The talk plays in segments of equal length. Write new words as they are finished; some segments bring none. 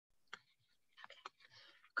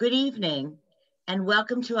Good evening, and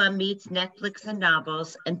welcome to our Meets Netflix and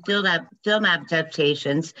Novels and film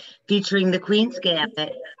adaptations featuring The Queen's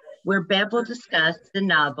Gambit, where Bev will discuss the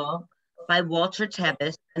novel by Walter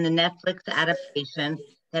Tevis and the Netflix adaptation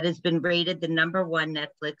that has been rated the #1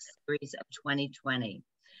 Netflix series of 2020.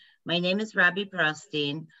 My name is Robbie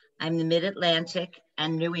Brostein. I'm the Mid-Atlantic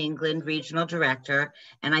and New England Regional Director,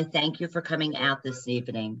 and I thank you for coming out this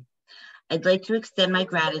evening. I'd like to extend my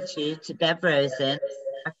gratitude to Bev Rosen,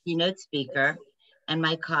 our keynote speaker, and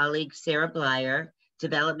my colleague, Sarah Blyer,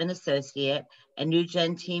 Development Associate and New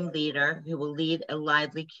Gen Team Leader, who will lead a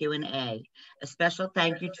lively Q&A. A special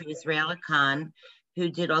thank you to Israel Khan, who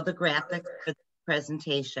did all the graphics for the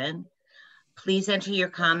presentation. Please enter your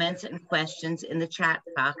comments and questions in the chat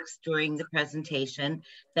box during the presentation.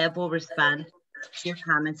 Bev will respond to your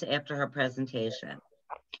comments after her presentation.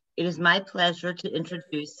 It is my pleasure to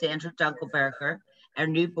introduce Sandra Dunkelberger, our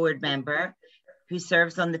new board member, who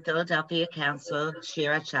serves on the Philadelphia Council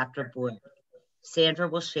Shira Chapter Board. Sandra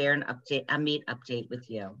will share a meet update with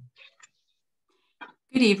you.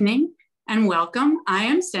 Good evening and welcome. I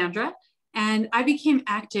am Sandra, and I became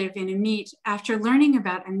active in AMIT after learning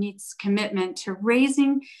about AMIT's commitment to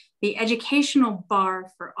raising the educational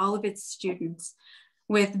bar for all of its students.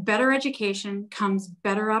 With better education comes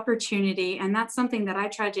better opportunity, and that's something that I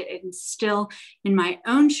tried to instill in my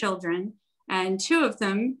own children, and 2 of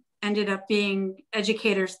them ended up being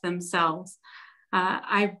educators themselves.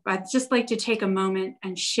 I'd just like to take a moment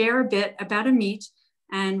and share a bit about AMIT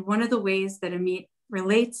and one of the ways that AMIT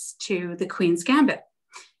relates to the Queen's Gambit.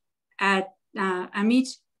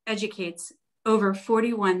 AMIT educates over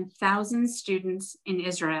 41,000 students in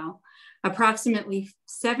Israel. Approximately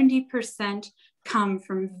 70% come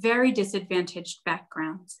from very disadvantaged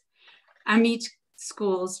backgrounds. AMIT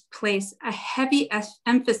schools place a heavy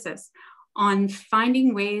emphasis on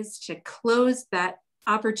finding ways to close that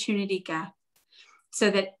opportunity gap so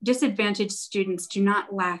that disadvantaged students do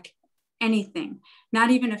not lack anything, not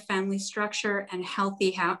even a family structure and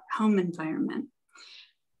healthy home environment.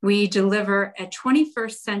 We deliver a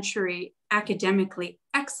 21st century academically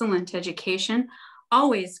excellent education,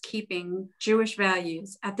 always keeping Jewish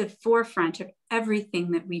values at the forefront of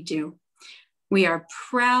everything that we do. We are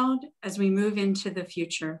proud as we move into the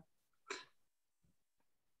future.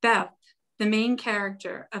 Beth, the main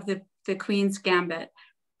character of the Queen's Gambit,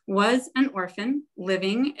 was an orphan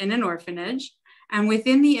living in an orphanage. And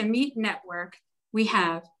within the AMIT network, we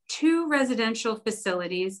have 2 residential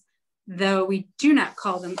facilities, though we do not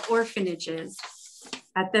call them orphanages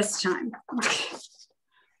at this time.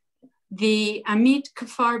 The AMIT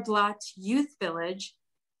Kfar Blat Youth Village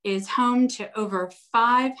is home to over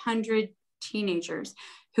 500 teenagers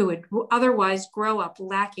who would otherwise grow up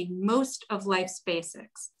lacking most of life's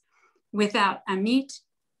basics. Without AMIT,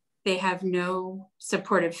 they have no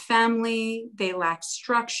supportive family, they lack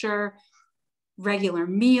structure, regular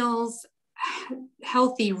meals,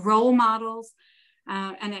 healthy role models.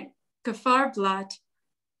 And at Kfar Blat,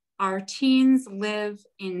 our teens live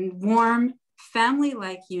in warm,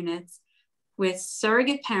 family-like units with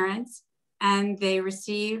surrogate parents, and they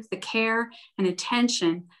receive the care and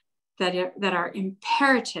attention that are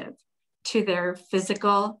imperative to their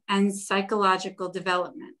physical and psychological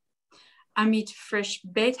development. AMIT Frisch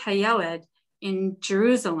Beit Hayeled in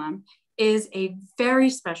Jerusalem is a very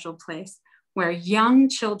special place where young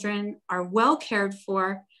children are well cared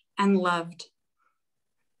for and loved.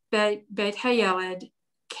 Beit Hayeled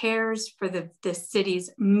cares for the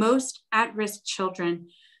city's most at-risk children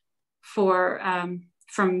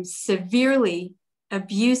from severely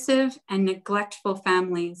abusive and neglectful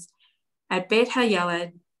families. At Beit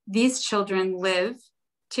Hayeled, these children live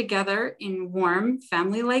together in warm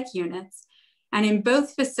family-like units. And in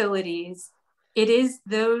both facilities, it is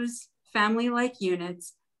those family-like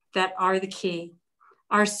units that are the key.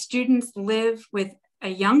 Our students live with a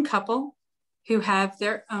young couple who have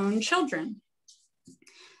their own children.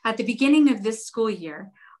 At the beginning of this school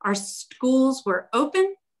year, our schools were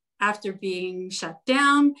open after being shut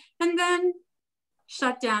down and then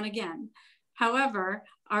shut down again. However,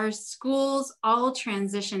 our schools all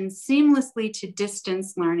transitioned seamlessly to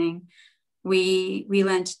distance learning. We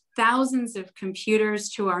lent thousands of computers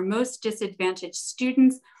to our most disadvantaged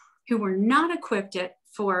students who were not equipped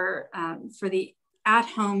for the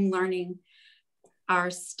at-home learning. Our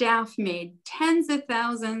staff made tens of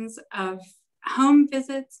thousands of home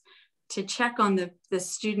visits to check on the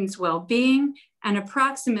students' well-being, and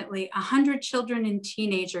approximately 100 children and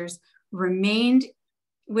teenagers remained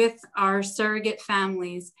with our surrogate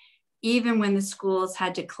families, even when the schools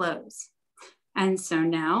had to close. And so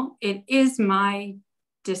now it is my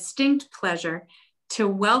distinct pleasure to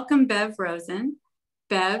welcome Bev Rosen,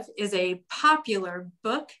 Bev is a popular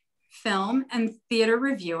book, film, and theater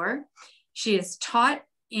reviewer. She is taught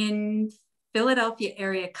in Philadelphia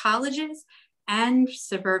area colleges and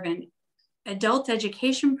suburban adult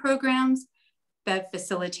education programs. Bev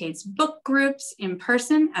facilitates book groups in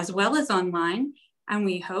person as well as online, and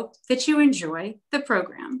we hope that you enjoy the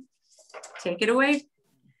program. Take it away.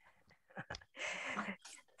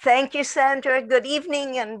 Thank you, Sandra. Good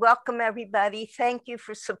evening and welcome, everybody. Thank you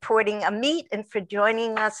for supporting Amit and for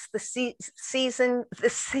joining us this evening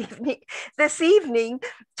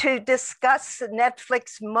to discuss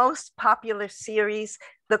Netflix's most popular series,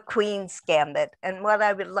 The Queen's Gambit. And what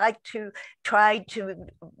I would like to try to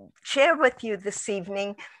share with you this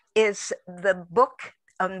evening is the book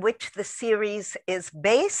on which the series is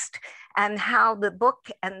based and how the book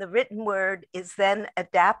and the written word is then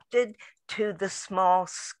adapted to the small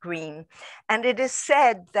screen. And it is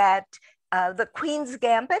said that The Queen's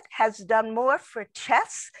Gambit has done more for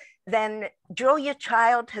chess than Julia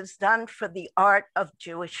Child has done for the art of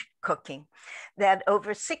Jewish cooking. That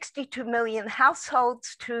over 62 million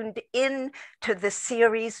households tuned in to the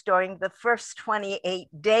series during the first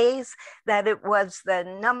 28 days, that it was the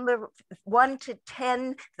number 1 to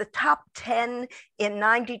 10, the top 10 in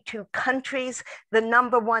 92 countries, the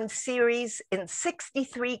number 1 series in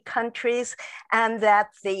 63 countries, and that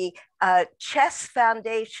the Chess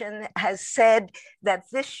Foundation has said that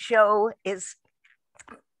this show is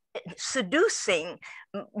seducing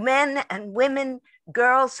men and women,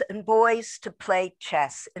 girls and boys to play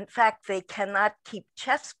chess. In fact, they cannot keep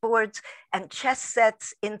chess boards and chess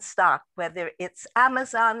sets in stock, whether it's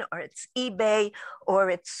Amazon or it's eBay or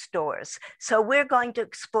it's stores. So we're going to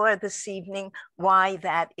explore this evening why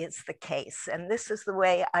that is the case. And this is the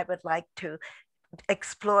way I would like to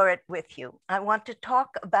explore it with you. I want to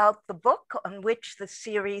talk about the book on which the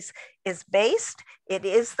series is based. It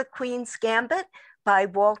is The Queen's Gambit by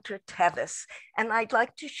Walter Tevis. And I'd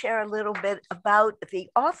like to share a little bit about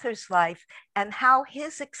the author's life and how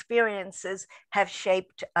his experiences have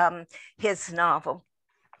shaped his novel.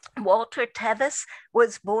 Walter Tevis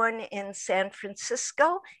was born in San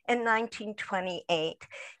Francisco in 1928.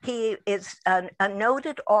 He is a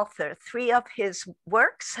noted author. 3 of his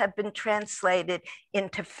works have been translated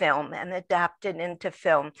into film and adapted into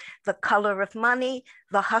film: The Color of Money,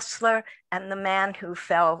 The Hustler, and The Man Who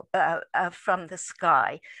Fell from the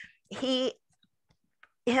Sky. He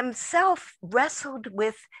himself wrestled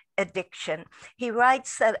with addiction. He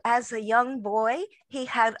writes that as a young boy, he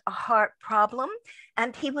had a heart problem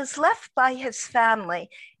and he was left by his family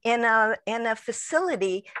in a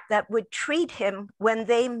facility that would treat him when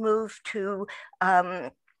they moved to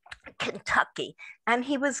Kentucky. And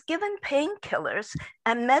he was given painkillers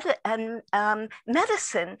and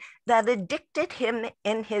medicine that addicted him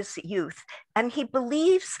in his youth. And he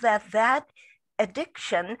believes that that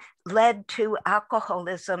addiction led to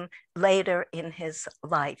alcoholism later in his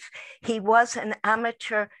life. He was an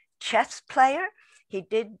amateur chess player. He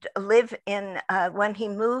did live in, when he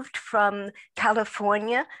moved from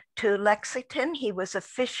California to Lexington, he was a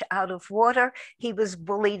fish out of water. He was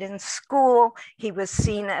bullied in school. He was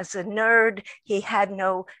seen as a nerd. He had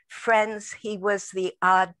no friends. He was the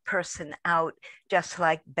odd person out, just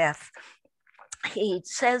like Beth. He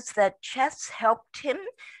says that chess helped him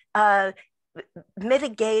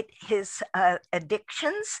mitigate his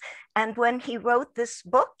addictions. And when he wrote this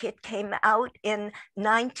book, it came out in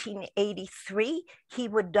 1983. He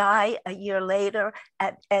would die a year later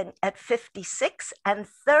at 56, and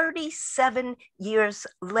 37 years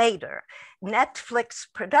later, Netflix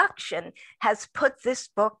production has put this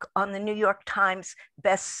book on the New York Times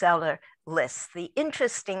bestseller list. The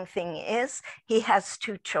interesting thing is he has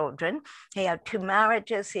 2 children. He had 2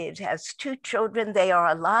 marriages. He has 2 children. They are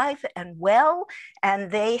alive and well, and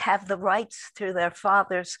they have the rights to their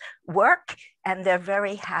father's work, and they're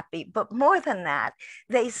very happy. But more than that,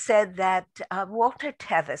 they said that Walter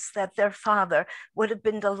Tevis, that their father would have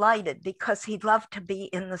been delighted because he loved to be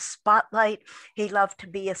in the spotlight. He loved to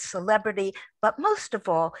be a celebrity, but most of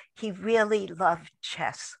all, he really loved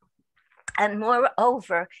chess. And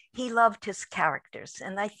moreover, he loved his characters.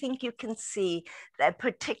 And I think you can see that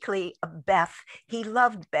particularly Beth, he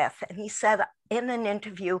loved Beth. And he said in an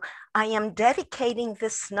interview, I am dedicating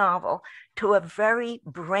this novel to a very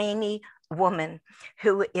brainy woman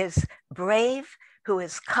who is brave, who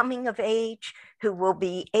is coming of age, who will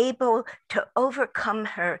be able to overcome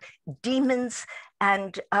her demons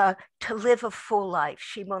and to live a full life.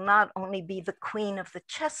 She will not only be the queen of the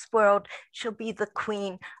chess world, she'll be the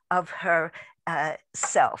queen of her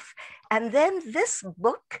self. And then this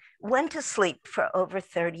book went to sleep for over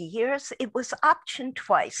 30 years. It was optioned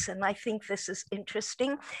twice, and I think this is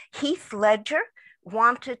interesting. Heath Ledger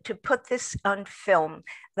wanted to put this on film,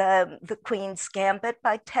 the Queen's Gambit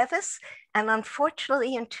by Tevis. And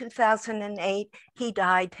unfortunately, in 2008, he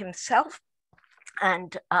died himself.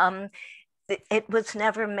 And it was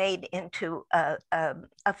never made into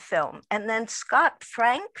a film. And then Scott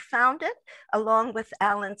Frank found it along with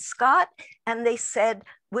Alan Scott, and they said,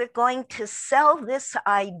 we're going to sell this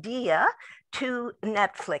idea to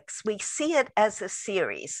Netflix. We see it as a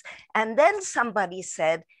series. And then somebody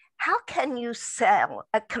said, how can you sell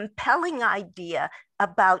a compelling idea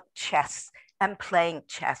about chess and playing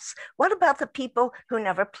chess? What about the people who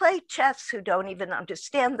never played chess, who don't even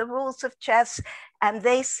understand the rules of chess? And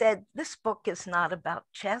they said, this book is not about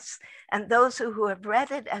chess. And those who have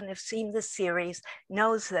read it and have seen the series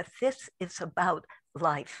knows that this is about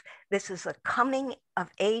life. This is a coming of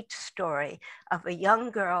age story of a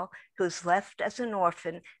young girl who's left as an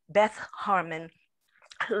orphan, Beth Harmon,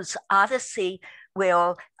 whose odyssey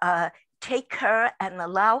will take her and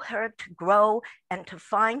allow her to grow and to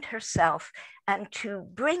find herself and to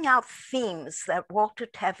bring out themes that Walter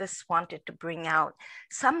Tevis wanted to bring out.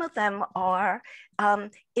 Some of them are,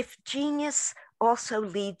 if genius also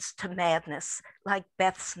leads to madness, like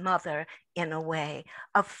Beth's mother in a way,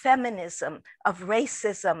 of feminism, of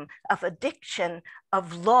racism, of addiction,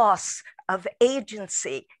 of loss, of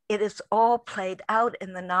agency. It is all played out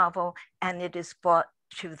in the novel, and it is brought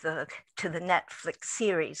to the Netflix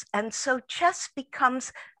series. And so chess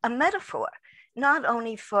becomes a metaphor, not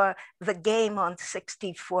only for the game on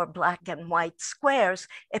 64 black and white squares,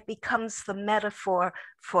 it becomes the metaphor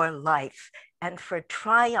for life and for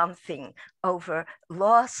triumphing over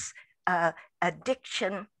loss,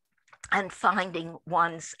 addiction, and finding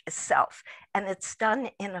one's self. And it's done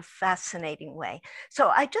in a fascinating way. So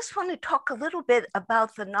I just want to talk a little bit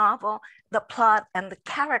about the novel, the plot, and the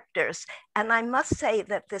characters. And I must say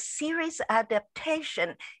that the series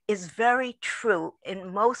adaptation is very true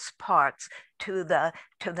in most parts to the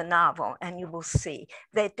novel, and you will see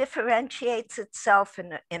that it differentiates itself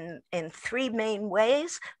in three main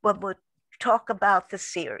ways when we'll talk about the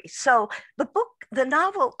series. So the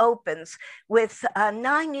novel opens with a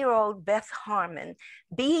 9-year-old Beth Harmon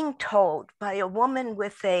being told by a woman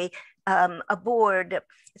with a board,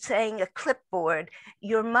 saying a clipboard,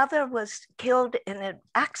 your mother was killed in an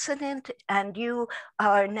accident and you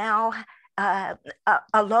are now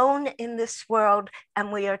alone in this world,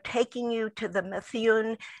 and we are taking you to the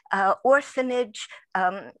Methuen orphanage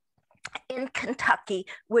in Kentucky,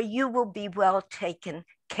 where you will be well taken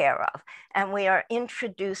care of. And we are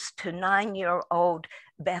introduced to 9-year-old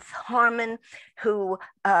Beth Harmon, who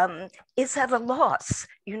is at a loss.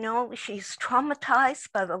 You know, she's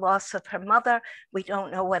traumatized by the loss of her mother. We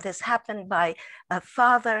don't know what has happened by a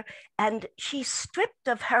father. And she's stripped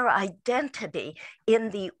of her identity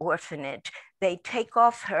in the orphanage. They take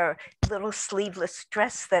off her little sleeveless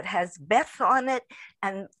dress that has Beth on it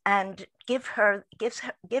and give her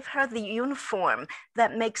the uniform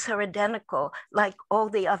that makes her identical like all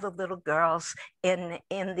the other little girls in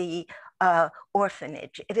the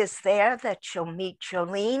orphanage. It is there that she'll meet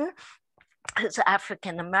Jolene, who's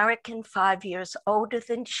African-American, 5 years older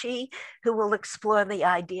than she, who will explore the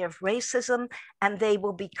idea of racism, and they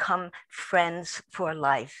will become friends for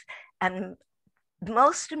life. And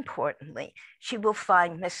most importantly, she will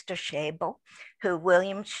find Mr. Shable,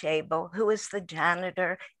 William Shable, who is the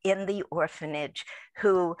janitor in the orphanage,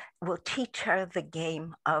 who will teach her the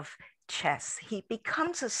game of chess. He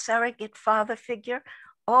becomes a surrogate father figure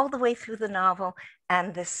all the way through the novel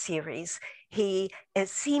and the series. It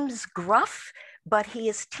seems gruff, but he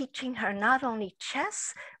is teaching her not only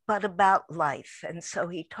chess, but about life. And so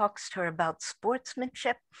he talks to her about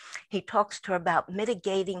sportsmanship. He talks to her about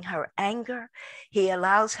mitigating her anger. He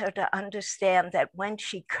allows her to understand that when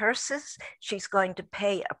she curses, she's going to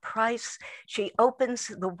pay a price. She opens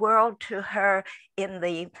the world to her in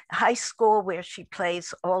the high school where she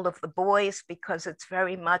plays all of the boys because it's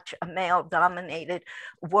very much a male-dominated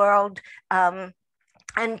world.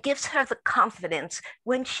 And gives her the confidence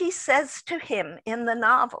when she says to him in the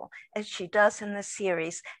novel, as she does in the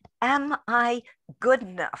series, am I good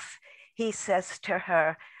enough? He says to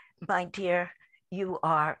her, my dear, you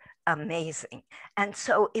are amazing. And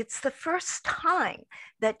so it's the first time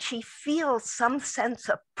that she feels some sense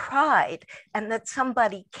of pride and that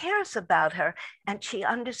somebody cares about her. And she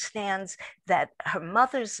understands that her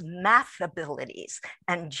mother's math abilities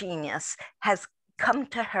and genius has come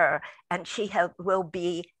to her, and she will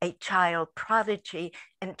be a child prodigy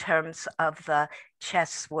in terms of the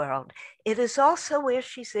chess world. It is also where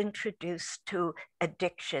she's introduced to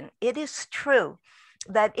addiction. It is true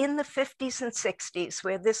that in the 50s and 60s,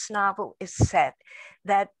 where this novel is set,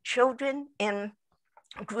 that children in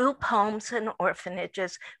group homes and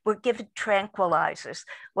orphanages were given tranquilizers,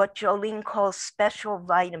 what Jolene calls special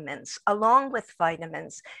vitamins, along with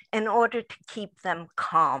vitamins, in order to keep them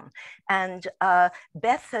calm. And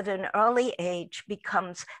Beth, at an early age,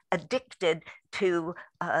 becomes addicted to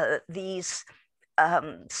these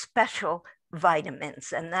special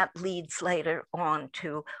vitamins, and that leads later on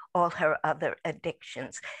to all her other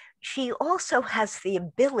addictions. She also has the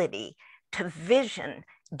ability to vision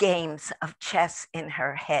games of chess in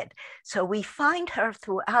her head. So we find her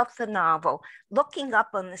throughout the novel looking up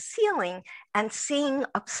on the ceiling and seeing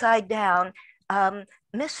upside down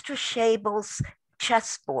Mr. Shable's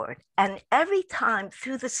chessboard. And every time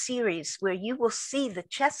through the series where you will see the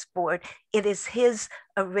chessboard, it is his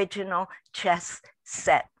original chess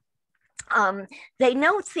set. They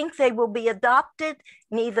don't think they will be adopted,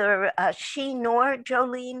 neither she nor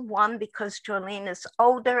Jolene, one because Jolene is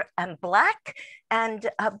older and Black, and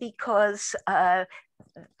because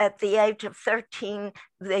at the age of 13,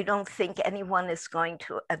 they don't think anyone is going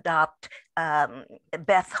to adopt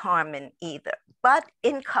Beth Harmon either. But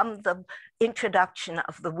in come the introduction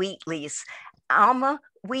of the Wheatleys. Alma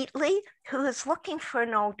Wheatley, who is looking for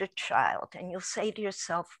an older child. And you'll say to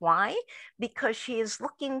yourself, why? Because she is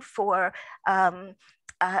looking for a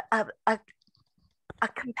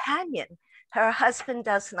companion. Her husband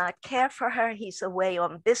does not care for her. He's away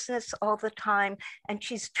on business all the time, and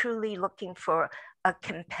she's truly looking for a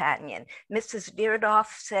companion. Mrs. Deardoff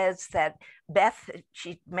says that Beth,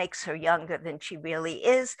 she makes her younger than she really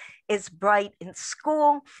is bright in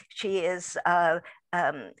school. She is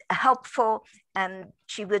helpful, and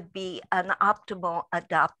she would be an optimal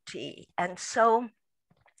adoptee. And so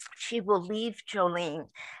she will leave Jolene,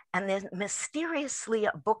 and then mysteriously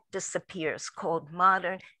a book disappears called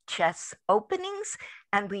Modern Chess Openings,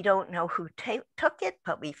 and we don't know who took it,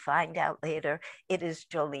 but we find out later it is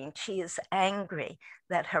Jolene. She is angry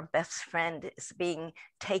that her best friend is being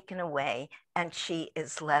taken away, and she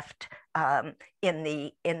is left in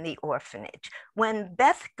the orphanage. When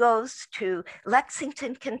Beth goes to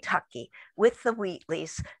Lexington, Kentucky with the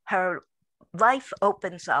Wheatleys, her life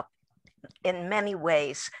opens up in many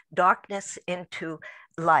ways, darkness into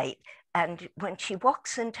light. And when she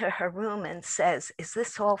walks into her room and says, "Is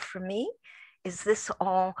this all for me? Is this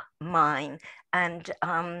all mine?" And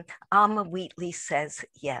Alma Wheatley says,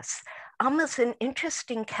 yes. Alma's an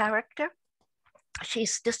interesting character.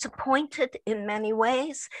 She's disappointed in many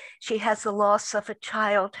ways. She has the loss of a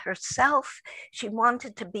child herself. She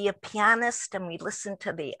wanted to be a pianist, and we listen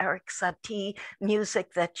to the Eric Satie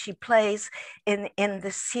music that she plays in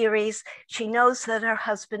the series. She knows that her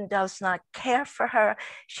husband does not care for her.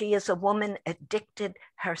 She is a woman addicted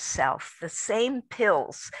herself. The same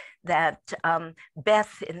pills that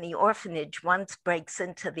Beth in the orphanage once breaks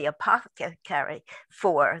into the apothecary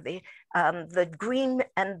for, the green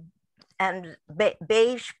and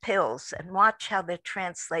beige pills, and watch how they're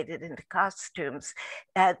translated into costumes,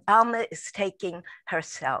 that Alma is taking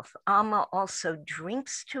herself. Alma also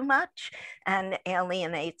drinks too much and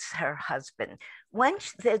alienates her husband. When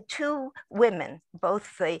the two women,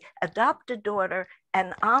 both the adopted daughter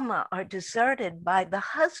and Alma, are deserted by the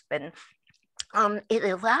husband, it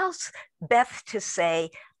allows Beth to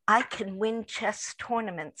say, I can win chess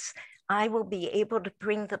tournaments. I will be able to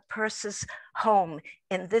bring the purses home.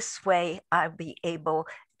 In this way, I'll be able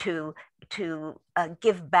to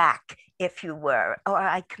give back, if you were, or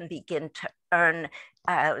I can begin to earn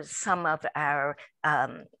some of our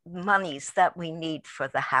monies that we need for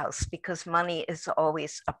the house, because money is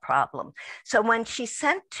always a problem. So when she's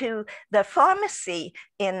sent to the pharmacy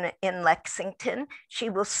in Lexington, she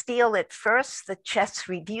will steal at first the Chess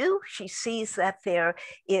Review. She sees that there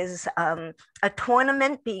is a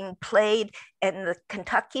tournament being played in the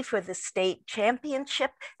Kentucky for the state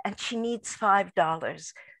championship, and she needs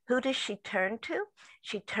 $5. Who does she turn to?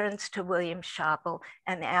 She turns to William Schabel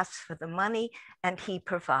and asks for the money, and he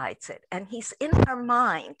provides it. And he's in her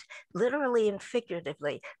mind, literally and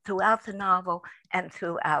figuratively, throughout the novel and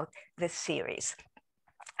throughout the series.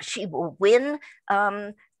 She will win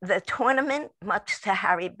the tournament, much to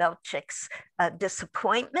Harry Belchick's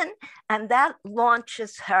disappointment, and that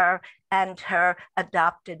launches her and her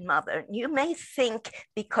adopted mother. You may think,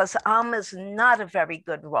 because Alma's not a very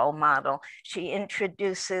good role model, she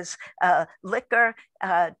introduces liquor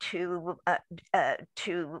to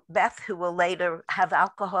Beth, who will later have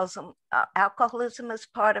alcoholism as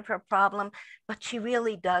part of her problem, but she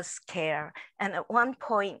really does care. And at one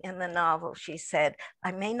point in the novel, she said,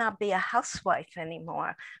 I may not be a housewife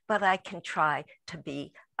anymore, but I can try to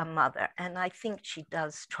be a mother. And I think she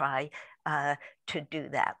does try to do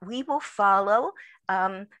that. We will follow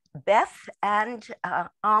Beth and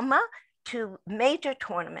Alma to major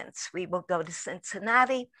tournaments. We will go to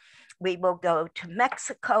Cincinnati, we will go to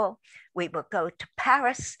Mexico, we will go to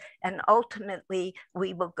Paris, and ultimately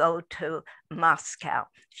we will go to Moscow.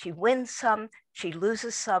 She wins some, she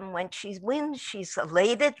loses some. When she wins, she's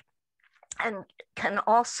elated and can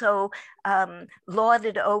also lord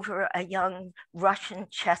it over a young Russian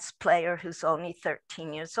chess player who's only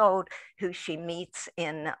 13 years old, who she meets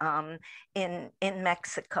in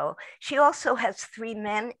Mexico. She also has 3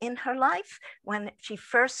 men in her life. When she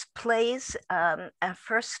first plays a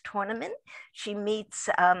first tournament, she meets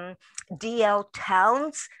D.L.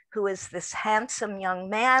 Towns, who is this handsome young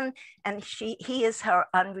man, and he is her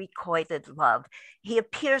unrequited love. He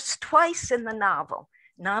appears twice in the novel,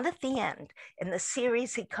 not at the end. In the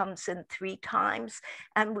series, he comes in 3 times,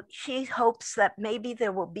 and she hopes that maybe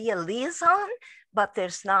there will be a liaison, but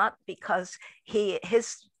there's not, because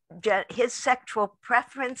his sexual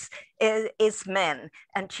preference is men,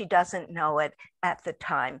 and she doesn't know it at the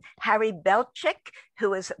time. Harry Belchick,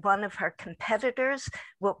 who is one of her competitors,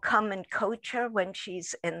 will come and coach her when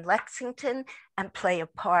she's in Lexington and play a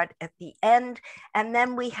part at the end. And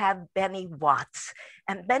then we have Benny Watts.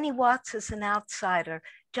 And Benny Watts is an outsider,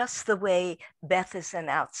 just the way Beth is an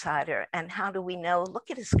outsider. And how do we know? Look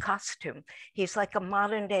at his costume. He's like a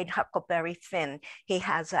modern day Huckleberry Finn. He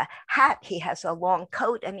has a hat, he has a long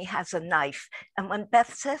coat, and he has a knife. And when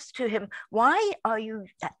Beth says to him, why do you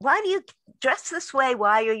dress this way?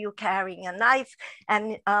 Why are you carrying a knife?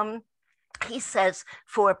 And he says,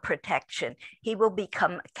 for protection. He will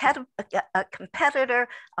become a competitor,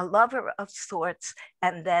 a lover of sorts,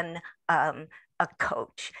 and then a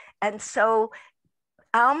coach. And so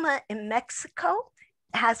Alma in Mexico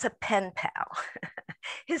has a pen pal.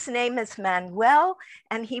 His name is Manuel,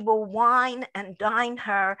 and he will wine and dine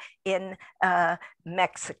her in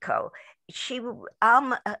Mexico.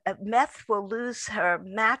 Meth will lose her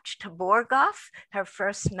match to Borgoff, her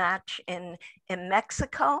first match in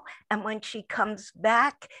Mexico. And when she comes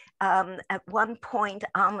back, at one point,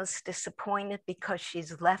 Alma's disappointed because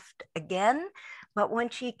she's left again. But when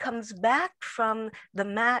she comes back from the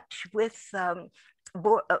match with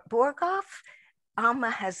Borgoff, Alma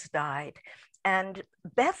has died. And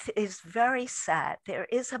Beth is very sad. There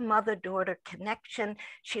is a mother-daughter connection.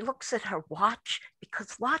 She looks at her watch,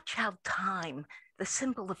 because watch how time, the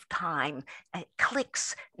symbol of time, it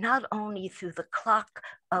clicks not only through the clock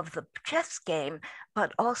of the chess game,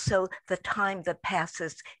 but also the time that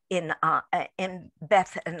passes in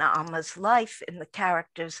Beth and Alma's life, in the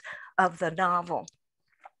characters of the novel.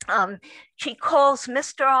 She calls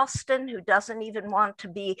Mr. Alston, who doesn't even want to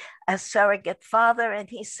be a surrogate father, and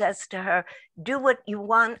he says to her, do what you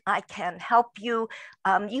want, I can help you.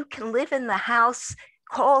 You can live in the house,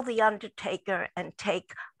 call the undertaker and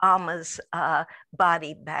take Alma's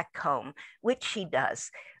body back home, which she does.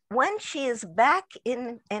 When she is back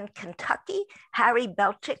in Kentucky, Harry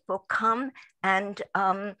Belchick will come and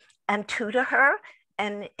tutor her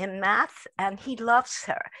and in math, and he loves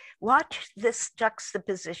her. Watch this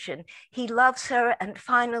juxtaposition. He loves her, and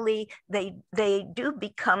finally they do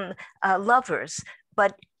become lovers.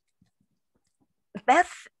 But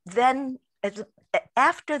Beth then,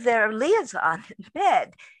 after their liaison in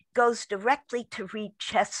bed, goes directly to read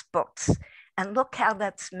chess books. And look how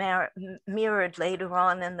that's mirrored later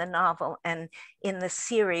on in the novel and in the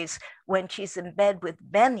series, when she's in bed with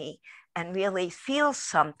Benny and really feels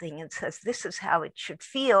something and says, this is how it should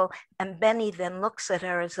feel. And Benny then looks at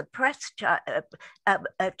her as a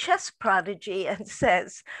chess prodigy and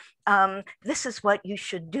says, this is what you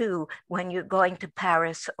should do when you're going to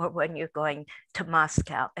Paris or when you're going to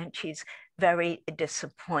Moscow. And she's very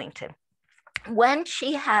disappointed. When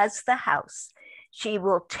she has the house, she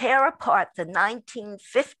will tear apart the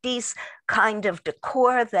 1950s kind of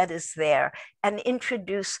decor that is there and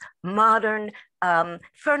introduce modern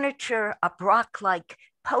furniture, a Brock-like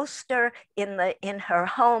poster in her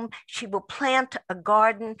home. She will plant a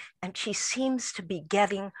garden, and she seems to be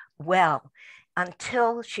getting well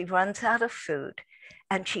until she runs out of food,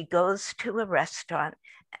 and she goes to a restaurant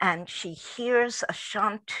and she hears a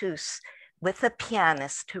chanteuse with a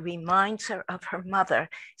pianist who reminds her of her mother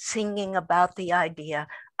singing about the idea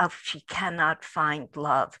of she cannot find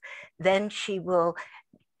love. Then she will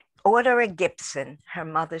order a Gibson, her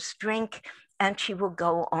mother's drink, and she will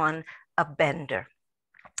go on a bender.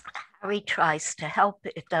 Harry tries to help,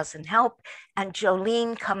 it doesn't help, and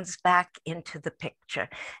Jolene comes back into the picture.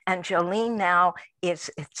 And Jolene now it's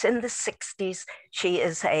in the 60s. She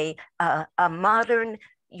is a modern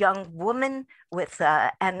young woman with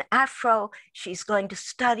an afro. She's going to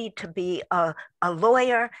study to be a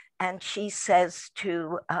lawyer, and she says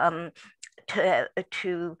to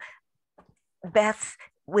Beth,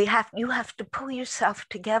 you have to pull yourself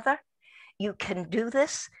together. You can do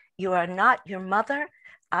this. You are not your mother.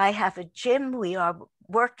 I have a gym. We are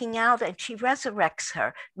working out, and she resurrects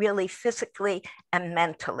her really physically and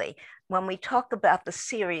mentally. When we talk about the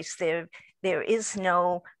series, there is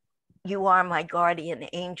no "you are my guardian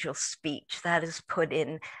angel" speech. That is put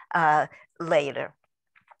in later.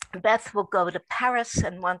 Beth will go to Paris,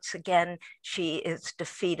 and once again, she is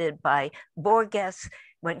defeated by Borges.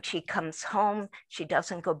 When she comes home, she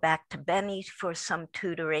doesn't go back to Benny for some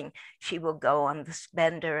tutoring. She will go on the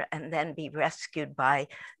bender and then be rescued by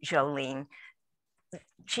Jolene.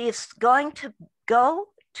 She is going to go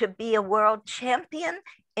to be a world champion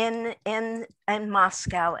in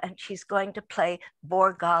Moscow, and she's going to play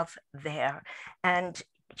Borgov there. And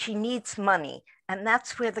she needs money. And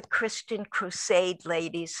that's where the Christian Crusade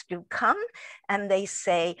ladies do come. And they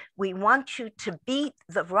say, we want you to beat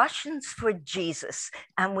the Russians for Jesus.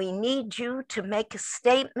 And we need you to make a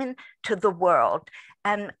statement to the world.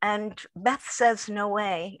 And Beth says, no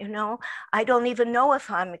way, I don't even know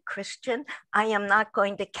if I'm a Christian. I am not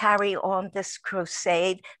going to carry on this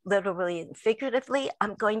crusade, literally and figuratively.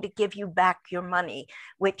 I'm going to give you back your money,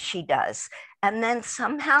 which she does. And then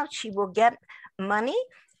somehow she will get money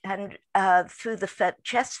and through the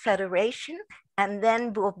Chess Federation, and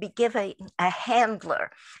then will be given a handler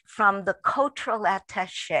from the cultural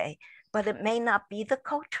attaché. But it may not be the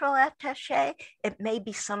cultural attaché. It may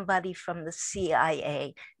be somebody from the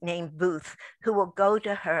CIA named Booth, who will go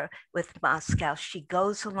to her with Moscow. She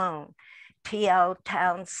goes alone. T.L.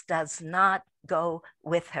 Towns does not go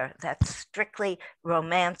with her. That's strictly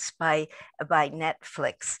romanced by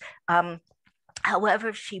Netflix.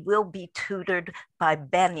 However, she will be tutored by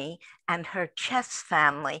Benny and her chess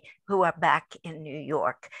family, who are back in New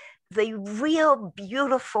York. The real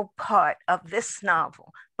beautiful part of this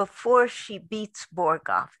novel, before she beats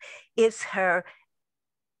Borgov, is her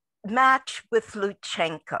match with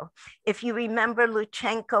Luchenko. If you remember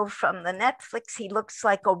Luchenko from the Netflix, he looks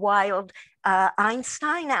like a wild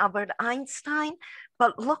Albert Einstein.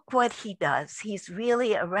 But look what he does. He's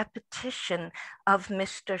really a repetition of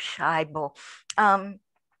Mr. Scheibel.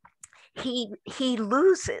 He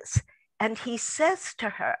loses, and he says to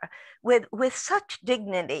her with such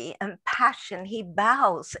dignity and passion, he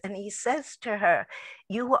bows and he says to her,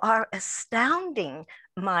 "You are astounding,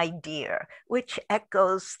 my dear," which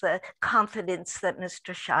echoes the confidence that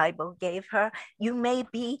Mr. Scheibel gave her. "You may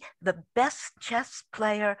be the best chess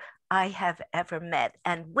player I have ever met."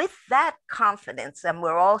 And with that confidence, and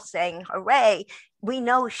we're all saying, hooray, we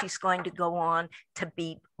know she's going to go on to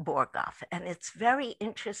beat Borgov. And it's very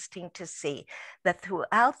interesting to see that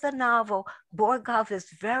throughout the novel, Borgov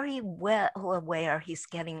is very well aware he's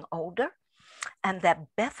getting older, and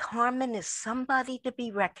that Beth Harmon is somebody to be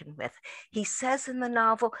reckoned with. He says in the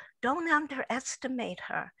novel, don't underestimate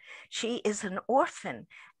her. She is an orphan,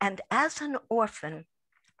 and as an orphan,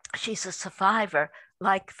 she's a survivor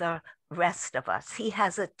like the rest of us. He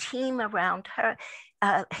has a team around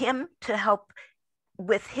him to help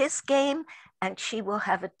with his game, and she will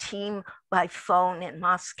have a team by phone in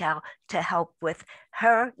Moscow to help with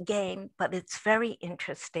her game. But it's very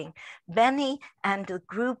interesting. Benny and the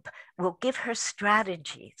group will give her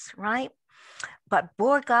strategies, right? But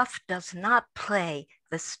Borgov does not play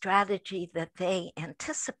the strategy that they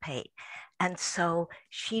anticipate. And so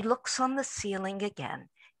she looks on the ceiling again.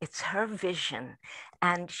 It's her vision,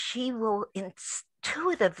 and she will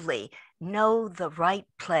intuitively know the right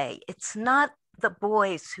play. It's not the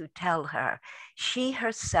boys who tell her. She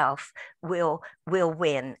herself will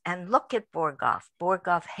win. And look at Borgov.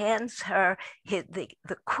 Borgov hands her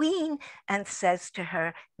the queen and says to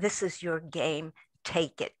her, "This is your game,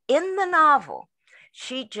 take it." In the novel,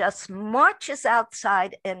 she just marches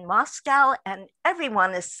outside in Moscow, and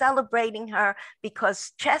everyone is celebrating her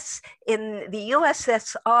because chess in the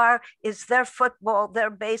USSR is their football, their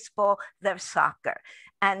baseball, their soccer.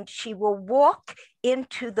 And she will walk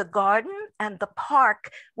into the garden and the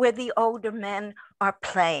park where the older men are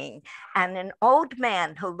playing. And an old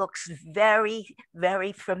man who looks very,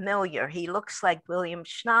 very familiar, he looks like William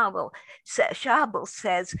Schnabel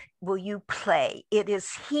says, "Will you play?" It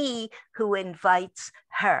is he who invites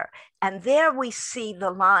her. And there we see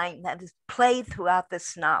the line that is played throughout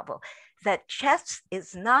this novel, that chess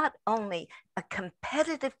is not only a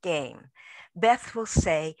competitive game. Beth will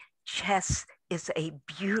say, chess is a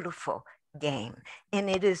beautiful game. And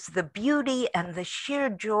it is the beauty and the sheer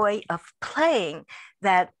joy of playing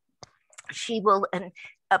that she will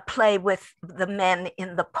play with the men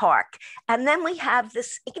in the park. And then we have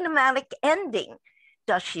this enigmatic ending.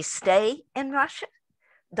 Does she stay in Russia?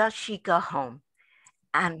 Does she go home?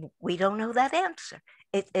 And we don't know that answer.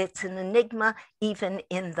 It's an enigma even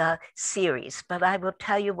in the series, but I will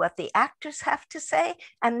tell you what the actors have to say,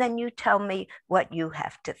 and then you tell me what you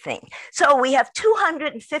have to think. So we have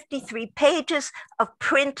 253 pages of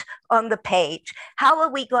print on the page. How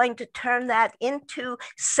are we going to turn that into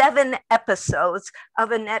 7 episodes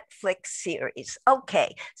of a Netflix series?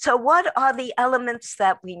 Okay, so what are the elements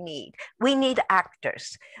that we need? We need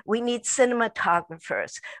actors, we need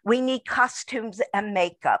cinematographers, we need costumes and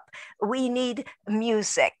makeup, we need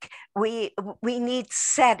music, we need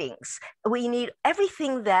settings, we need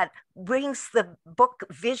everything that brings the book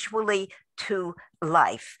visually to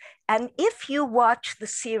life. And if you watch the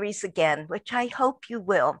series again, which I hope you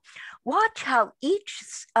will, watch how each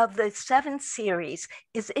of the 7 series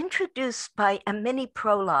is introduced by a mini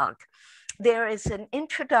prologue. There is an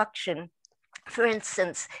introduction. For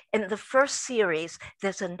instance, in the first series,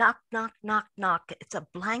 there's a knock, knock, knock, knock. It's a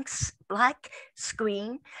black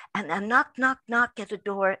screen and a knock, knock, knock at a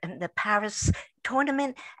door in the Paris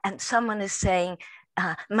tournament. And someone is saying,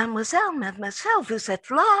 Mademoiselle, vous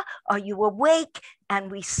êtes là? Are you awake?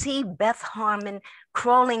 And we see Beth Harmon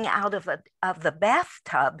crawling out of the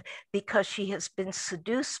bathtub because she has been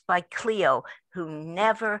seduced by Cleo, who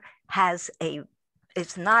never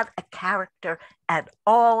is not a character at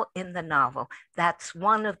all in the novel. That's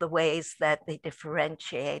one of the ways that they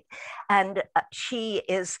differentiate. And she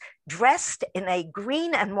is dressed in a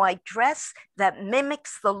green and white dress that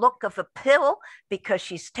mimics the look of a pill because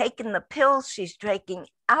she's taken the pills, she's drinking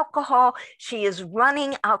alcohol, she is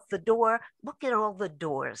running out the door. Look at all the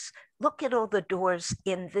doors. Look at all the doors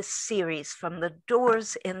in this series, from the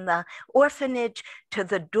doors in the orphanage to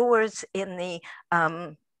the doors in the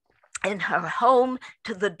in her home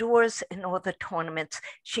to the doors in all the tournaments.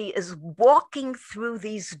 She is walking through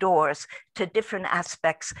these doors to different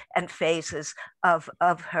aspects and phases of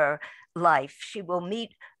her life. She will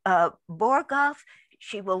meet Borgov.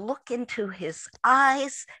 She will look into his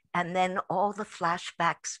eyes, and then all the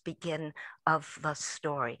flashbacks begin of the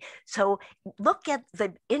story. So look at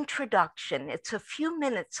the introduction. It's a few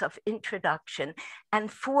minutes of introduction.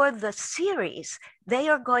 And for the series, they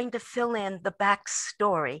are going to fill in the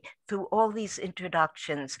backstory through all these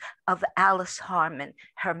introductions of Alice Harmon,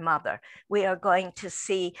 her mother. We are going to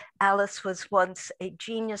see Alice was once a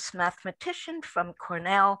genius mathematician from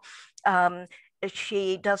Cornell.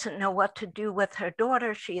 She doesn't know what to do with her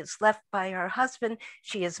daughter. She is left by her husband.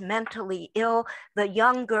 She is mentally ill. The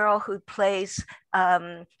young girl who plays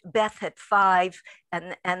Beth at 5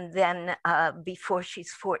 and then before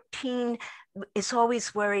she's 14 is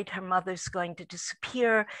always worried her mother's going to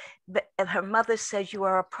disappear. But her mother says, "You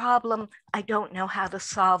are a problem. I don't know how to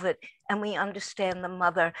solve it." And we understand the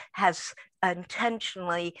mother has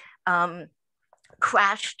intentionally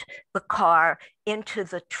crashed the car into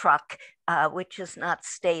the truck, which is not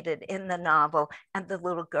stated in the novel, and the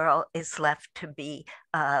little girl is left to be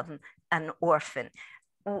an orphan.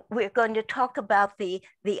 We're going to talk about the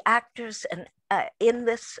actors and in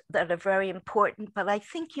this that are very important, but I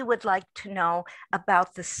think you would like to know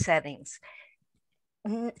about the settings.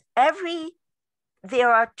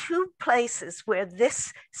 There are 2 places where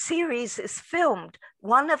this series is filmed.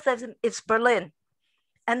 One of them is Berlin,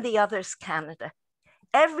 and the other is Canada.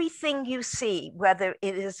 Everything you see, whether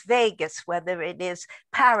it is Vegas, whether it is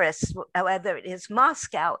Paris, whether it is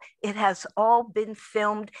Moscow, it has all been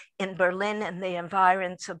filmed in Berlin and the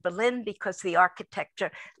environs of Berlin because the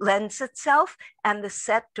architecture lends itself and the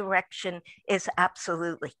set direction is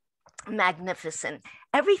absolutely magnificent.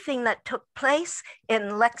 Everything that took place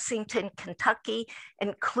in Lexington, Kentucky,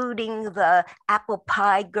 including the apple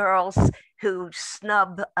pie girls who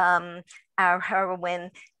snub our heroine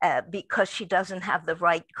because she doesn't have the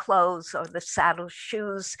right clothes or the saddle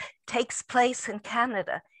shoes, takes place in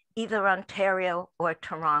Canada, either Ontario or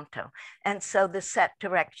Toronto. And so the set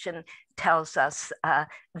direction tells us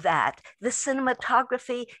that. The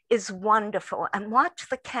cinematography is wonderful. And watch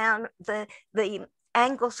the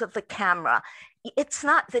angles of the camera. It's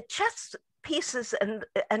not the chess pieces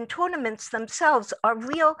and tournaments themselves are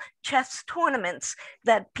real chess tournaments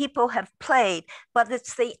that people have played, but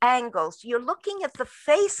it's the angles. You're looking at the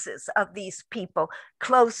faces of these people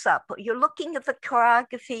close up. You're looking at the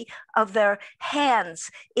choreography of their hands.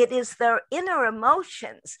 It is their inner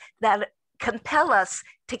emotions that compel us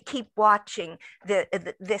to keep watching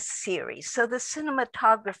this series. So the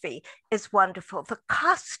cinematography is wonderful. The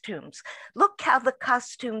costumes, look how the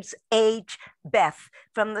costumes age Beth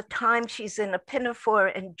from the time she's in a pinafore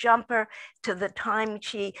and jumper to the time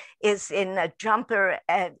she is in a jumper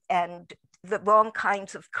and the wrong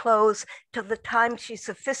kinds of clothes, to the time she's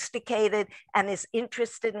sophisticated and is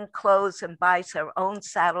interested in clothes and buys her own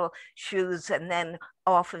saddle, shoes, and then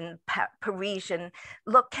often Parisian.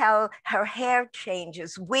 Look how her hair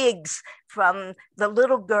changes, wigs, from the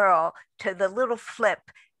little girl to the little flip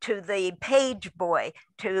to the page boy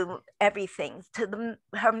to everything, to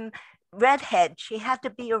her redhead. She had to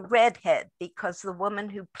be a redhead because the woman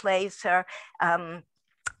who plays her,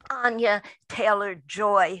 Anya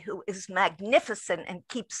Taylor-Joy, who is magnificent and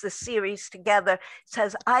keeps the series together,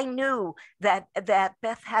 says, I knew that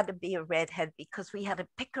Beth had to be a redhead because we had to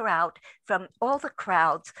pick her out from all the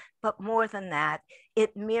crowds. But more than that,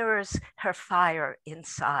 it mirrors her fire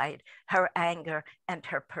inside, her anger, and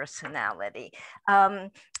her personality.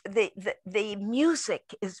 The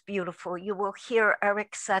music is beautiful. You will hear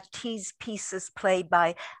Eric Satie's pieces played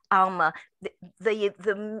by Alma.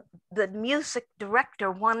 The music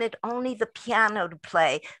director wanted only the piano to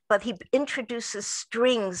play, but he introduces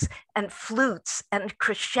strings and flutes and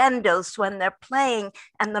crescendos when they're playing,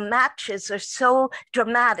 and the matches are so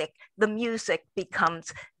dramatic, the music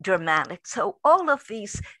becomes dramatic. So all of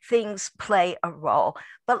these things play a role.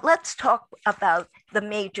 But let's talk about the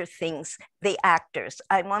major things, the actors.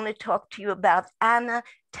 I want to talk to you about Anna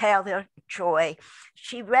Taylor-Joy.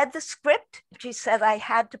 She read the script. She said, I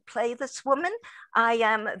had to play this woman. I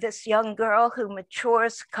am this young girl who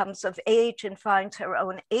matures, comes of age, and finds her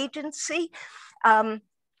own agency.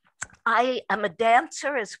 I am a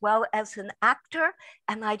dancer as well as an actor,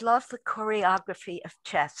 and I love the choreography of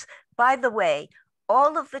chess. By the way,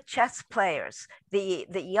 all of the chess players, the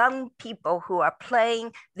young people who are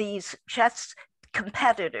playing these chess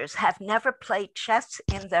competitors, have never played chess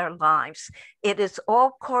in their lives. It is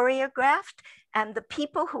all choreographed, and the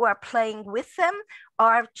people who are playing with them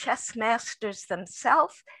are chess masters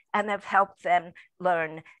themselves and have helped them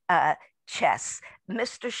learn chess.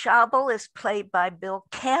 Mr. Schabel is played by Bill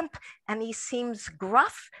Camp, and he seems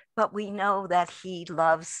gruff, but we know that he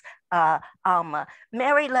loves Alma.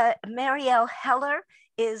 Marielle Heller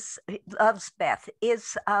loves Beth,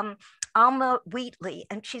 is Alma Wheatley,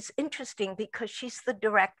 and she's interesting because she's the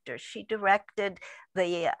director. She directed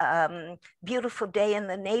the Beautiful Day in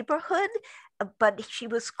the Neighborhood, but she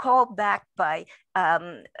was called back by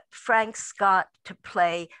Frank Scott to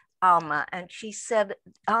play Alma, and she said,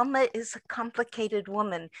 Alma is a complicated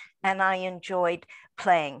woman, and I enjoyed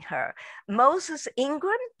playing her. Moses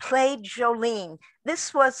Ingram played Jolene.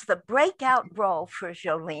 This was the breakout role for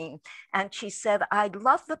Jolene, and she said, I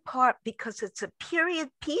love the part because it's a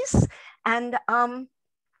period piece, and I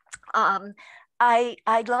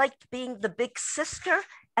liked being the big sister,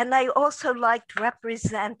 and I also liked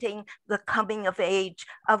representing the coming of age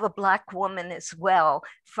of a Black woman as well,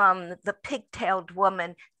 from the pigtailed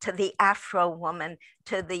woman to the Afro woman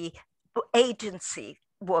to the agency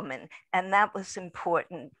woman. And that was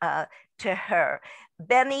important to her.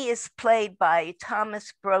 Benny is played by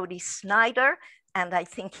Thomas Brody Snyder, and I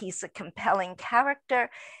think he's a compelling character.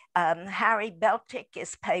 Harry Beltic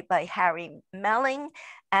is played by Harry Melling,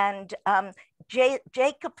 and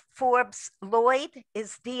Jacob Forbes Lloyd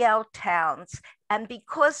is D.L. Towns. And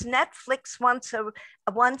because Netflix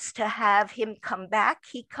wants to have him come back,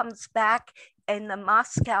 he comes back in the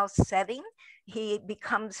Moscow setting. He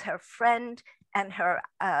becomes her friend and her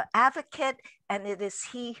advocate, and it is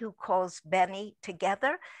he who calls Benny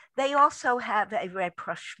together. They also have a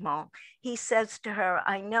rapprochement. He says to her,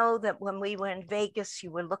 I know that when we were in Vegas,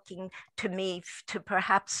 you were looking to me to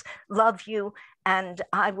perhaps love you, and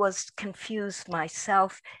I was confused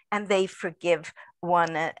myself, and they forgive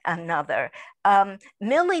one another.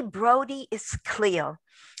 Millie Brody is Cleo.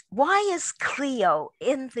 Why is Cleo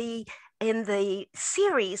in the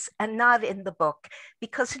series and not in the book?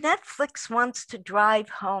 Because Netflix wants to drive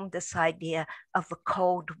home this idea of the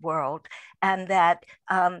Cold World, and that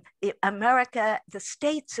America, the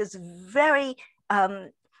States, is very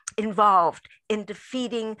involved in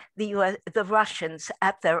defeating the Russians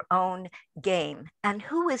at their own game. And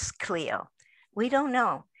who is Cleo? We don't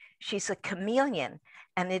know. She's a chameleon,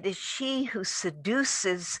 and it is she who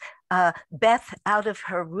seduces Beth out of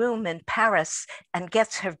her room in Paris and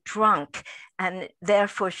gets her drunk, and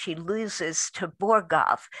therefore she loses to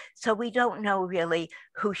Borgov. So we don't know really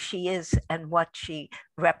who she is and what she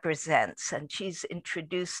represents. And she's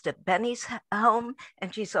introduced at Benny's home,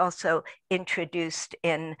 and she's also introduced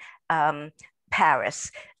in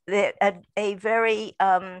Paris. A very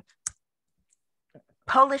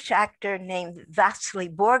Polish actor named Vasily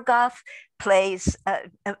Borgov plays,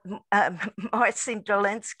 Marcin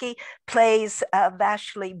Dolinski plays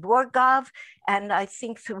Vasily Borgov, and I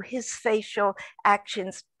think through his facial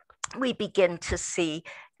actions, we begin to see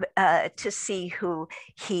who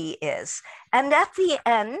he is. And at the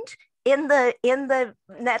end, in the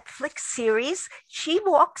Netflix series, she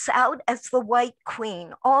walks out as the White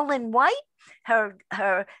Queen, all in white, her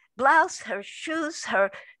blouse, her shoes,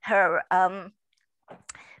 her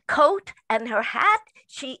coat, and her hat.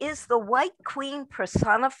 She is the White Queen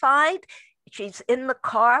personified. She's in the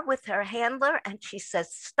car with her handler and she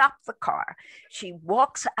says, "Stop the car." She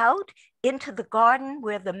walks out into the garden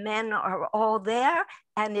where the men are all there,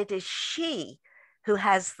 and it is she who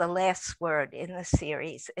has the last word in the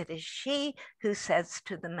series. It is she who says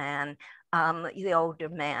to the man, the older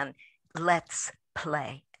man, "Let's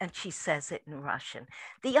play." And she says it in Russian.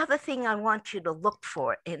 The other thing I want you to look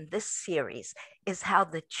for in this series is how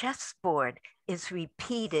the chessboard is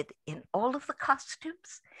repeated in all of the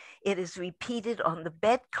costumes. It is repeated on the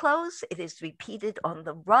bedclothes. It is repeated on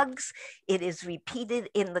the rugs. It is repeated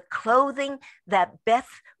in the clothing that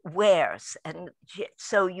Beth wears. And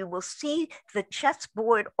so you will see the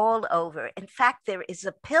chessboard all over. In fact, there is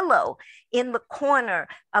a pillow in the corner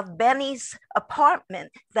of Benny's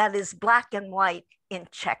apartment that is black and white in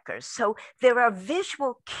checkers. So there are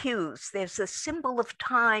visual cues. There's a symbol of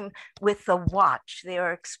time with the watch. There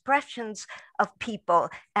are expressions of people,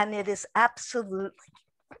 and it is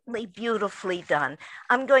absolutely beautifully done.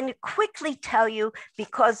 I'm going to quickly tell you,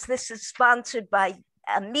 because this is sponsored by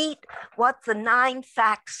Meet, what the 9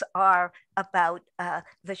 facts are about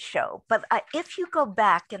the show. But if you go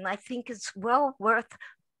back, and I think it's well worth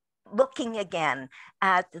looking again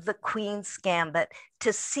at the Queen's Gambit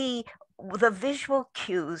to see the visual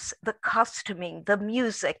cues, the costuming, the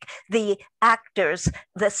music, the actors,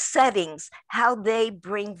 the settings, how they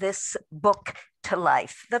bring this book to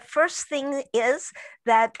life. The first thing is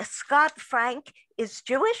that Scott Frank is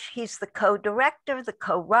Jewish. He's the co-director, the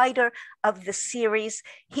co-writer of the series.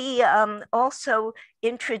 He also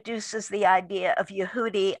introduces the idea of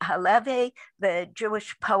Yehudi Halevi, the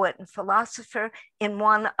Jewish poet and philosopher, in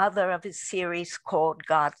one other of his series called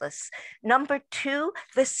Godless. Number 2,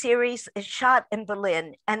 the series is shot in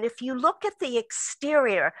Berlin. And if you look at the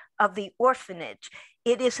exterior of the orphanage,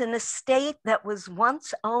 it is an estate that was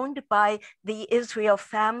once owned by the Israel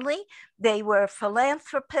family. They were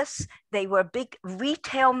philanthropists, they were big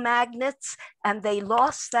retail magnates, and they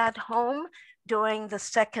lost that home during the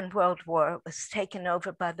Second World War. It was taken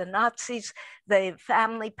over by the Nazis. The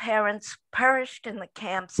family parents perished in the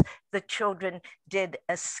camps. The children did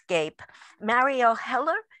escape. Mariel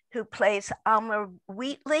Heller, who plays Alma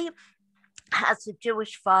Wheatley, has a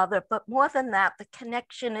Jewish father, but more than that, the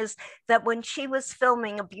connection is that when she was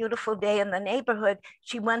filming A Beautiful Day in the Neighborhood,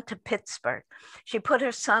 she went to Pittsburgh. She put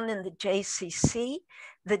her son in the JCC.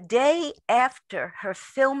 The day after her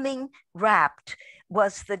filming wrapped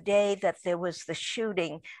was the day that there was the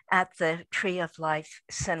shooting at the Tree of Life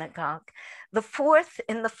Synagogue.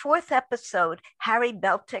 In the fourth episode, Harry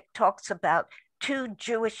Beltic talks about 2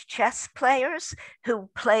 Jewish chess players who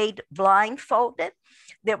played blindfolded.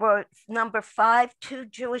 There were, number 5, 2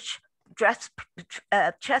 Jewish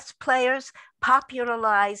chess players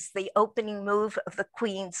popularized the opening move of the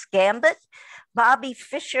Queen's Gambit. Bobby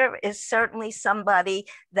Fischer is certainly somebody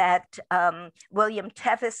that William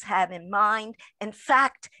Tevis had in mind. In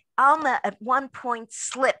fact, Alma at one point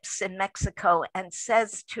slips in Mexico and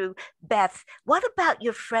says to Beth, "What about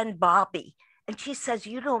your friend Bobby?" And she says,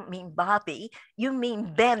 "You don't mean Bobby, you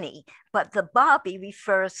mean Benny." But the Bobby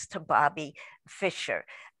refers to Bobby Fischer.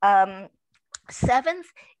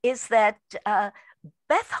 7th is that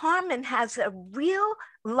Beth Harmon has a real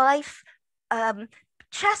life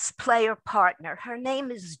chess player partner. Her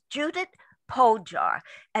name is Judith Poljar.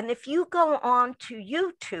 And if you go on to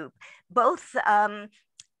YouTube, both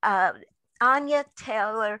Anya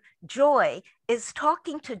Taylor-Joy is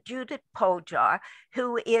talking to Judith Poljar,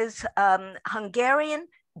 who is Hungarian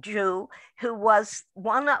Jew, who was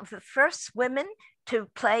one of the first women to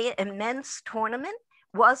play a men's tournament,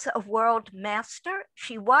 was a world master.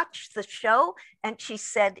 She watched the show and she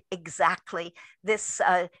said exactly this.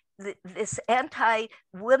 This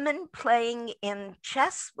anti-women playing in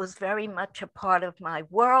chess was very much a part of my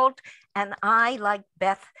world. And I, like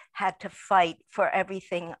Beth, had to fight for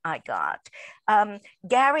everything I got.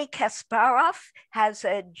 Gary Kasparov has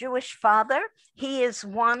a Jewish father. He is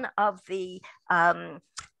one of the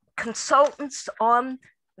consultants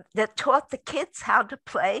that taught the kids how to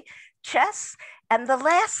play chess. And the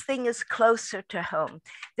last thing is closer to home.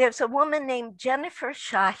 There's a woman named Jennifer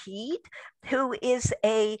Shahid, who is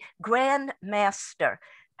a grandmaster.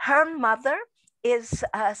 Her mother is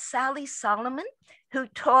Sally Solomon, who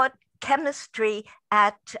taught chemistry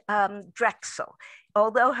at Drexel.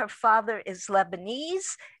 although her father is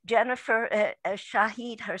Lebanese, Jennifer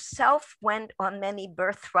Shahid herself went on many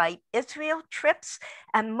birthright Israel trips.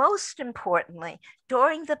 And most importantly,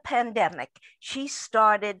 during the pandemic, she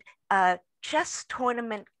started chess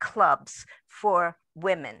tournament clubs for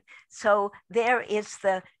women. So there is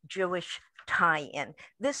the Jewish tie-in.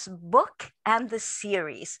 This book and the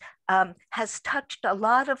series has touched a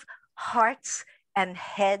lot of hearts and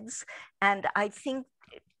heads. And I think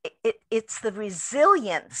it's the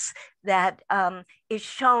resilience that is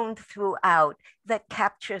shown throughout that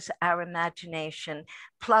captures our imagination,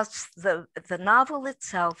 plus the novel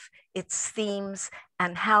itself, its themes,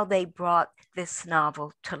 and how they brought this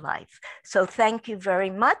novel to life. So thank you very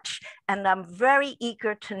much. And I'm very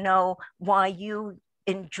eager to know why you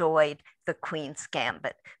enjoyed The Queen's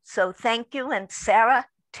Gambit. So thank you. And Sarah,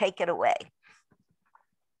 take it away.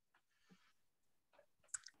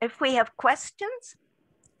 If we have questions.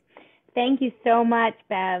 Thank you so much,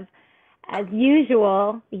 Bev. As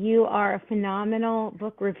usual, you are a phenomenal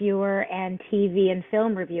book reviewer and TV and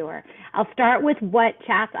film reviewer. I'll start with what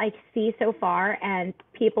chats I see so far, and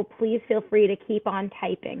people, please feel free to keep on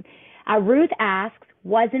typing. Ruth asks,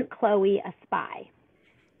 wasn't Chloe a spy?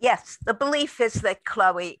 Yes, the belief is that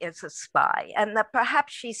Chloe is a spy, and that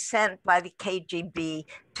perhaps she's sent by the KGB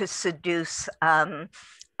to seduce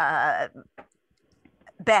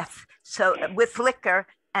Beth, so with liquor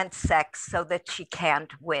and sex, so that she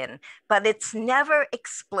can't win. But it's never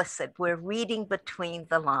explicit. We're reading between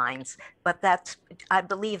the lines. But I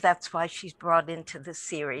believe that's why she's brought into the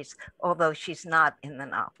series, although she's not in the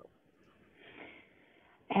novel.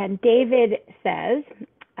 And David says,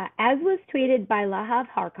 as was tweeted by Lahav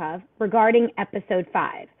Harkov regarding episode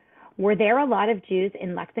 5, were there a lot of Jews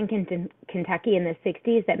in Lexington, Kentucky in the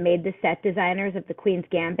 60s that made the set designers of The Queen's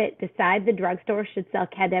Gambit decide the drugstore should sell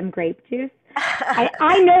Kedem grape juice?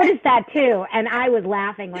 I noticed that too, and I was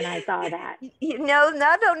laughing when I saw that. You know,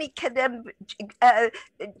 not only Kedem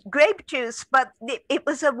grape juice, but it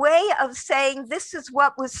was a way of saying this is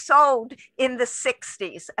what was sold in the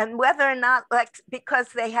 60s, and whether or not, like, because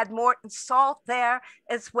they had Morton Salt there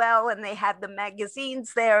as well, and they had the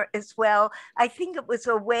magazines there as well. I think it was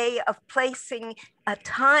a way of placing a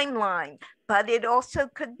timeline, but it also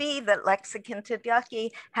could be that Lexington,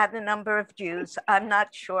 Kentucky had a number of Jews. I'm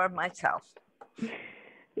not sure myself.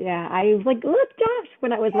 Yeah, I was like, look, Josh,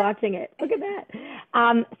 when I was watching it. Look at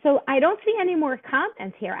that. So I don't see any more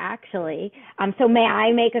comments here, actually. So may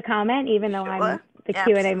I make a comment, even though I'm the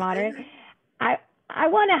Q&A moderator? I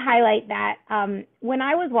want to highlight that when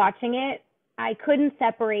I was watching it, I couldn't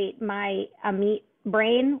separate my Amit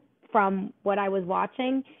brain from what I was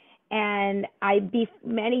watching. And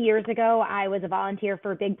many years ago, I was a volunteer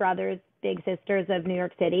for Big Brothers, Big Sisters of New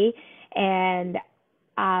York City. And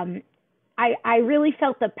I really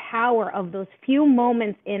felt the power of those few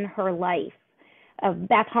moments in her life, of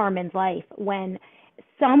Beth Harmon's life, when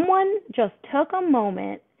someone just took a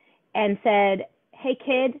moment and said, hey,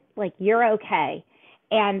 kid, like, you're okay.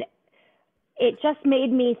 And it just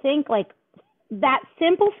made me think, like, that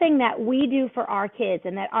simple thing that we do for our kids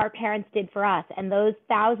and that our parents did for us, and those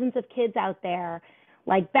thousands of kids out there,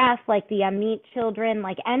 like Beth, like the Amit children,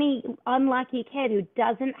 like any unlucky kid who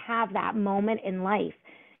doesn't have that moment in life.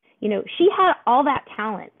 You know, she had all that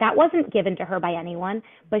talent. That wasn't given to her by anyone,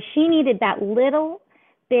 but she needed that little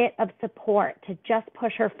bit of support to just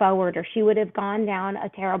push her forward, or she would have gone down a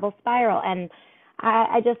terrible spiral. And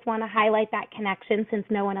I just want to highlight that connection, since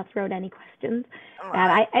no one else wrote any questions.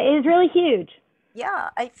 It is really huge. Yeah,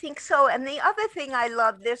 I think so. And the other thing I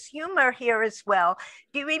love, there's humor here as well.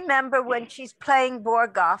 Do you remember when she's playing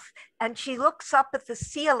Borgoff and she looks up at the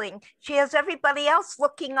ceiling? She has everybody else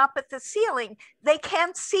looking up at the ceiling. They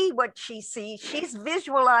can't see what she sees. She's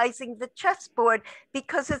visualizing the chessboard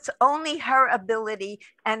because it's only her ability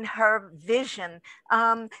and her vision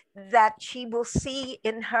that she will see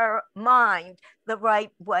in her mind the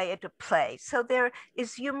right way to play. So there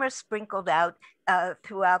is humor sprinkled out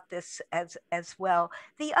throughout this as well.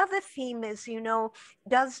 The other theme is, you know,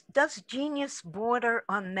 does genius border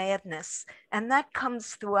on madness? And that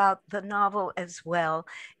comes throughout the novel as well.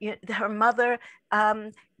 Her mother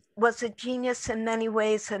was a genius in many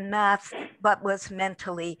ways in math, but was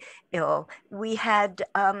mentally ill. We had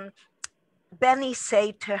Benny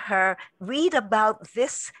say to her, read about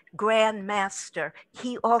this Grand Master,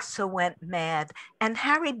 he also went mad. And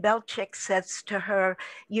Harry Belchick says to her,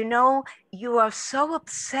 you know, you are so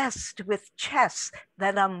obsessed with chess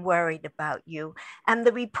that I'm worried about you. And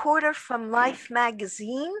the reporter from Life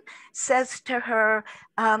magazine says to her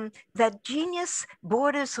that genius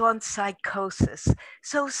borders on psychosis.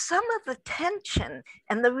 So some of the tension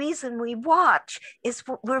and the reason we watch is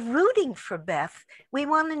we're rooting for Beth. We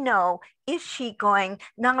want to know, is she going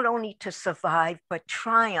not only to survive, but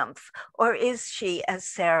triumph? Or is she, as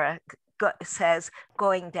Sarah says,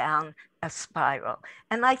 going down a spiral?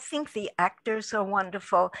 And I think the actors are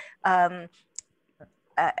wonderful.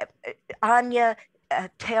 Anya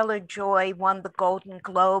Taylor-Joy won the Golden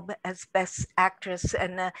Globe as Best Actress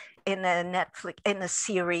in a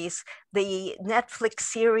series. The Netflix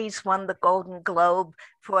series won the Golden Globe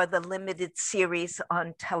for the limited series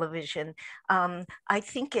on television. I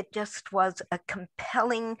think it just was a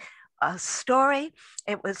compelling story.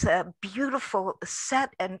 It was a beautiful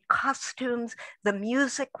set and costumes. The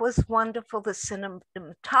music was wonderful. The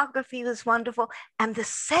cinematography was wonderful. And the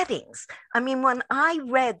settings. I mean, when I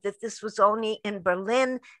read that this was only in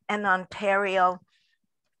Berlin and Ontario,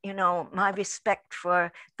 you know, my respect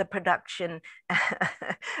for the production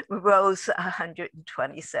rose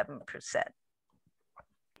 127%.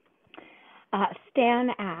 Stan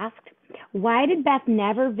asked, why did Beth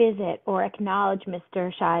never visit or acknowledge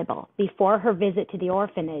Mr. Scheibel before her visit to the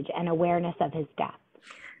orphanage and awareness of his death?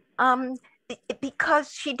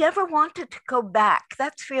 Because she never wanted to go back.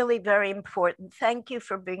 That's really very important. Thank you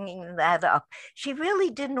for bringing that up. She really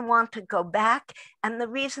didn't want to go back. And the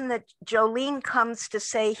reason that Jolene comes to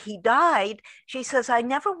say he died, she says, I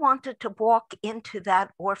never wanted to walk into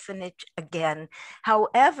that orphanage again.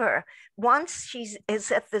 However, once she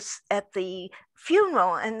is at the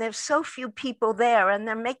funeral and there's so few people there and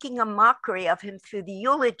they're making a mockery of him through the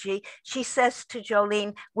eulogy, she says to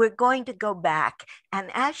Jolene, we're going to go back.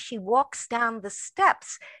 And as she walks down the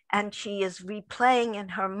steps and she is replaying in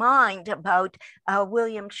her mind about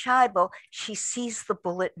William Scheibel, she sees the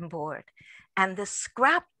bulletin board and the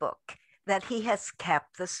scrapbook that he has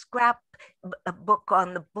kept, the scrap book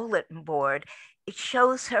on the bulletin board. It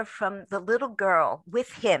shows her from the little girl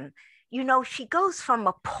with him. You know, she goes from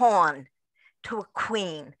a pawn to a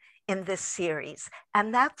queen in this series.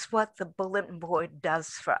 And that's what the bulletin board does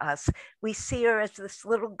for us. We see her as this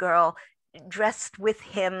little girl dressed with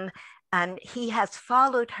him, and he has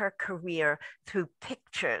followed her career through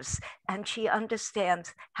pictures, and she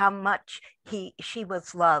understands how much she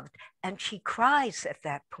was loved, and she cries at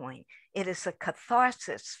that point. It is a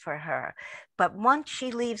catharsis for her. But once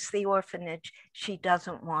she leaves the orphanage, she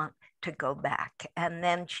doesn't want to go back. And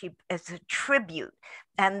then she is a tribute.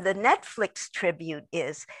 And the Netflix tribute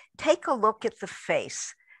is, take a look at the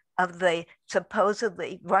face of the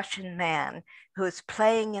supposedly Russian man who is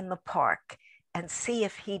playing in the park and see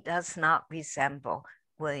if he does not resemble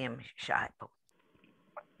William Scheibel.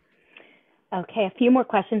 Okay, a few more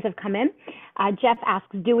questions have come in. Jeff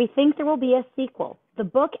asks, do we think there will be a sequel? The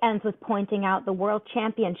book ends with pointing out the World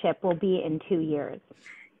Championship will be in 2 years.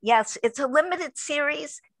 Yes, it's a limited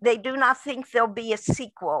series. They do not think there'll be a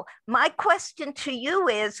sequel. My question to you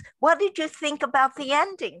is, what did you think about the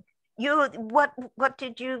ending? What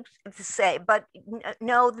did you say? But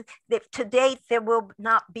no, to date, there will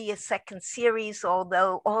not be a second series,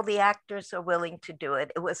 although all the actors are willing to do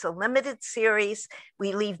it. It was a limited series.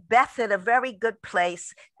 We leave Beth at a very good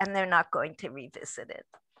place, and they're not going to revisit it.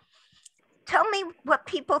 Tell me what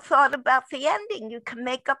people thought about the ending. You can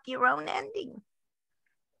make up your own ending.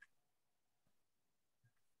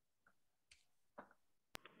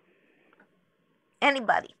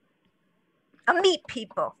 Anybody? Meet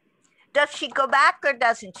people. Does she go back or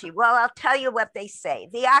doesn't she? Well, I'll tell you what they say.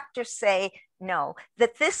 The actors say no,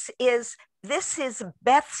 that this is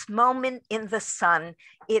Beth's moment in the sun.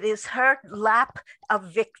 It is her lap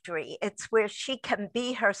of victory. It's where she can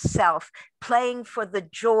be herself, playing for the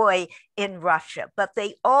joy in Russia. But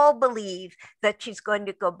they all believe that she's going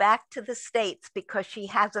to go back to the States because she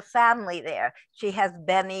has a family there. She has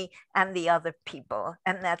Benny and the other people,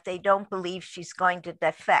 and that they don't believe she's going to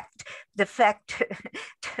defect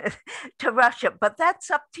to Russia. But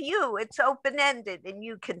that's up to you. It's open-ended, and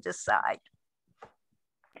you can decide.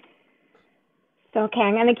 So, okay,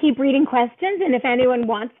 I'm going to keep reading questions, and if anyone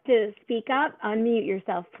wants to speak up, unmute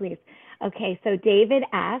yourself, please. Okay, so David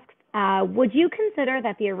asks, would you consider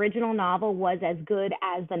that the original novel was as good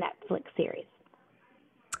as the Netflix series?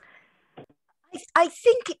 I I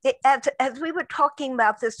think, as we were talking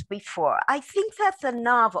about this before, I think that the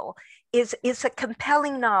novel is a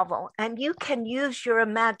compelling novel, and you can use your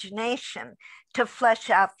imagination to flesh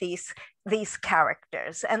out these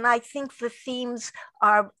characters. And I think the themes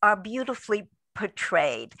are beautifully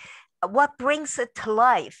portrayed. What brings it to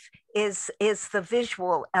life is the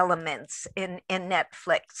visual elements in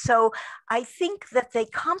Netflix. So I think that they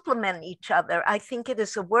complement each other. I think it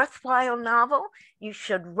is a worthwhile novel. You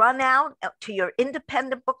should run out to your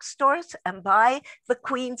independent bookstores and buy The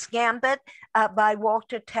Queen's Gambit by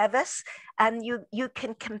Walter Tevis, and you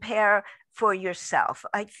can compare for yourself.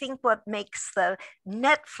 I think what makes the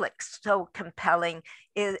Netflix so compelling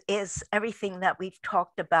is everything that we've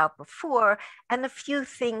talked about before, and a few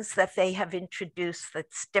things that they have introduced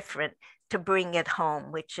that's different to bring it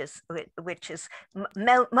home, which is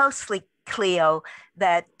mostly Cleo,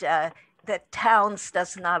 that Towns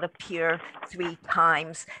does not appear 3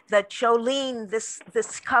 times, that Jolene,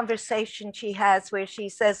 this conversation she has where she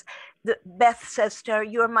says, Beth says to her,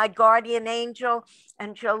 "You're my guardian angel,"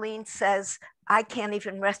 and Jolene says, "I can't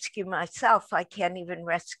even rescue myself. I can't even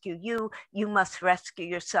rescue you. You must rescue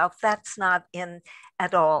yourself." That's not in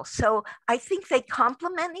at all. So I think they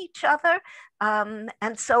complement each other.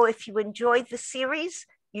 And so if you enjoyed the series,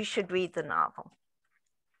 you should read the novel.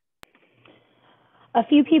 A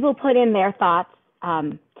few people put in their thoughts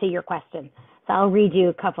to your question. So I'll read you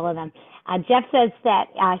a couple of them. Jeff says that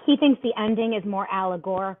he thinks the ending is more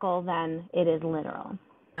allegorical than it is literal.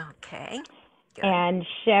 Okay. Good. And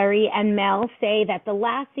Sherry and Mel say that the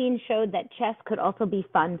last scene showed that chess could also be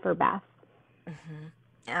fun for Beth. Mm-hmm.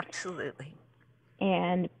 Absolutely.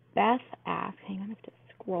 And Beth asks, hang on, I have to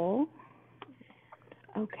scroll.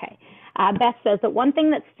 Okay. Beth says that one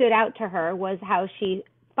thing that stood out to her was how she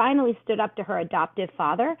finally stood up to her adoptive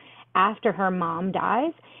father after her mom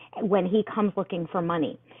dies when he comes looking for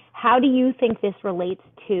money. How do you think this relates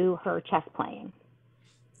to her chess playing?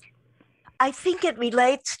 I think it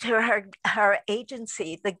relates to her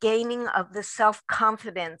agency, the gaining of the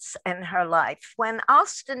self-confidence in her life. When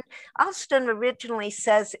Alston originally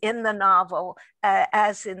says in the novel,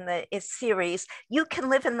 as in the series, "You can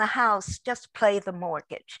live in the house, just play the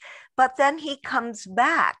mortgage." But then he comes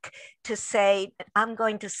back to say, "I'm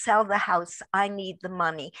going to sell the house. I need the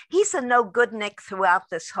money." He's a no-good-nick throughout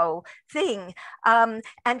this whole thing.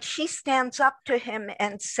 And she stands up to him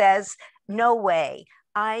and says, "No way.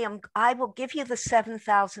 I will give you the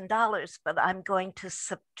 $7,000, but I'm going to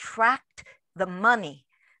subtract the money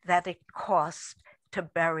that it cost to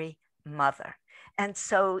bury mother." And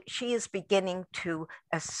so she is beginning to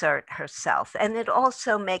assert herself. And it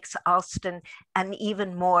also makes Alston an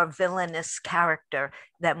even more villainous character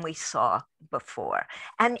than we saw before.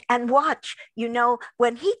 And watch,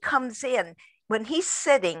 when he comes in, when he's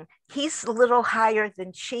sitting, he's a little higher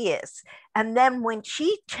than she is. And then when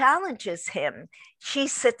she challenges him, she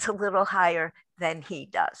sits a little higher than he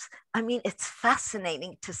does. I mean, it's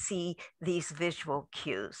fascinating to see these visual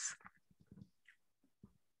cues.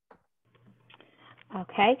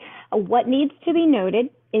 Okay. What needs to be noted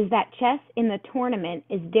is that chess in the tournament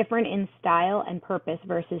is different in style and purpose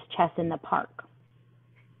versus chess in the park.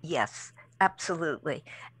 Yes, absolutely.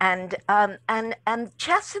 And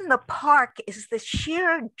chess in the park is the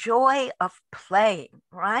sheer joy of playing,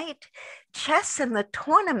 right? Chess in the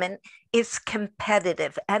tournament is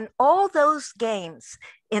competitive, and all those games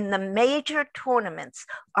in the major tournaments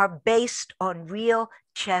are based on real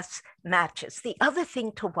chess matches. The other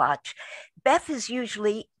thing to watch, Beth is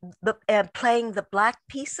usually playing the black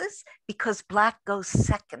pieces because black goes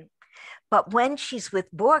second. But when she's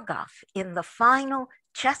with Borgoff in the final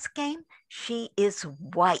chess game, she is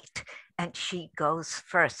white and she goes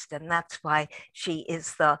first. And that's why she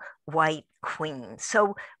is the white queen.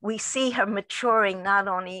 So we see her maturing not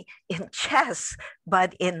only in chess,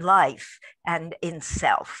 but in life and in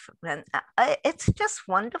self. And it's just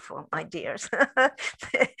wonderful, my dears.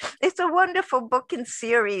 It's a wonderful book and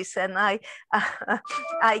series. And I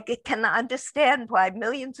can understand why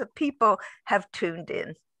millions of people have tuned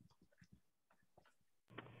in.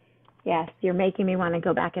 Yes, you're making me want to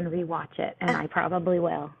go back and rewatch it, and I probably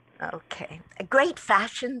will. Okay. Great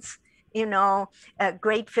fashions,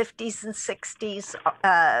 great 50s and 60s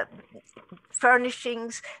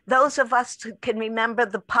furnishings. Those of us who can remember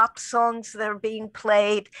the pop songs that are being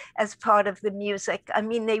played as part of the music, I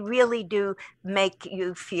mean, they really do make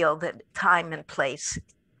you feel that time and place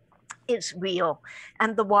is real.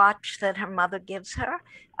 And the watch that her mother gives her,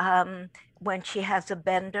 when she has a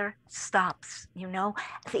bender, stops.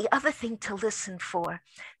 The other thing to listen for,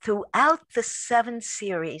 throughout the 7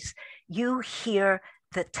 series, you hear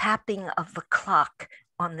the tapping of the clock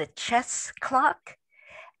on the chess clock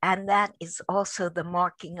And that is also the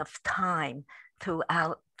marking of time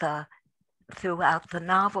throughout the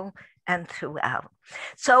novel and throughout.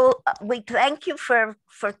 So we thank you for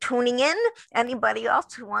tuning in. Anybody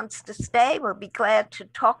else who wants to stay, we'll be glad to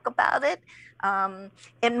talk about it.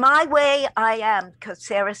 In my way, I am, because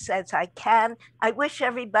Sarah says I can. I wish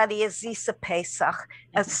everybody a Zisa Pesach,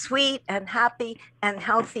 a sweet and happy and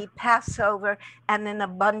healthy Passover and an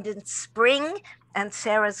abundant spring. And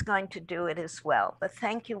Sarah's going to do it as well. But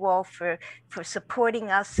thank you all for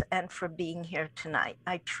supporting us and for being here tonight.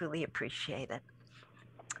 I truly appreciate it.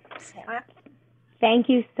 Sarah? Thank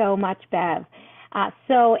you so much, Bev.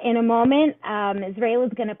 So in a moment, Israel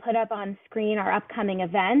is going to put up on screen our upcoming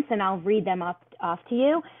events, and I'll read them off to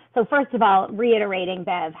you. So first of all, reiterating,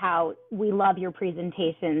 Bev, how we love your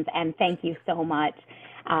presentations, and thank you so much.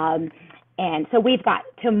 And so we've got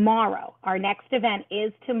tomorrow. Our next event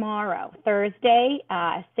is tomorrow, Thursday,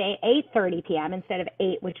 say 8:30 p.m. instead of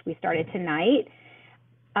 8, which we started tonight.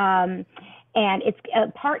 And it's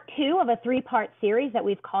part 2 of a 3-part series that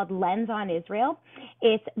we've called Lens on Israel.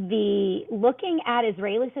 It's the looking at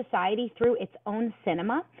Israeli society through its own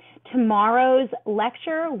cinema. Tomorrow's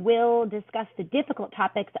lecture will discuss the difficult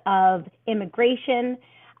topics of immigration,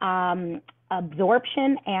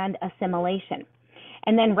 absorption, and assimilation.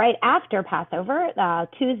 And then right after Passover,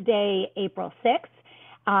 Tuesday, April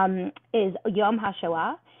 6th, is Yom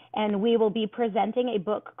HaShoah, and we will be presenting a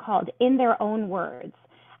book called In Their Own Words,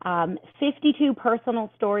 52 personal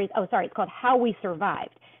stories. Oh, sorry, it's called How We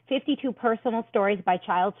Survived. 52 personal stories by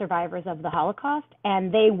child survivors of the Holocaust,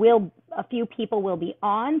 and a few people will be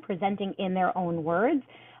on presenting in their own words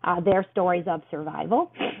their stories of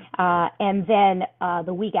survival. And then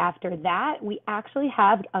the week after that, we actually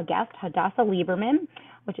have a guest, Hadassah Lieberman,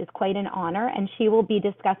 which is quite an honor, and she will be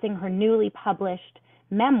discussing her newly published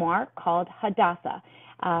memoir called Hadassah,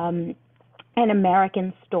 An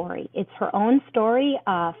American Story. It's her own story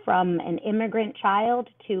from an immigrant child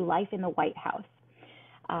to life in the White House.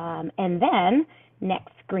 And then,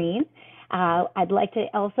 next screen, I'd like to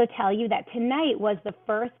also tell you that tonight was the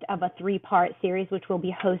first of a 3-part series, which will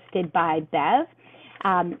be hosted by Bev.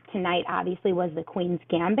 Tonight, obviously, was the Queen's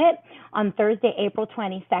Gambit. On Thursday, April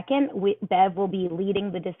 22nd, Bev will be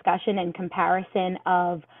leading the discussion and comparison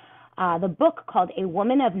of the book called A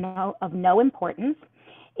Woman of No Importance.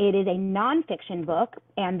 It is a nonfiction book,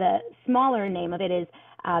 and the smaller name of it is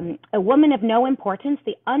A Woman of No Importance,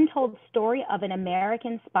 The Untold Story of an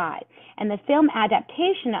American Spy. And the film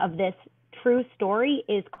adaptation of this true story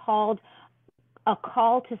is called A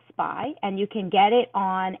Call to Spy, and you can get it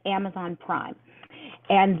on Amazon Prime.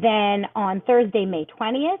 And then on Thursday, May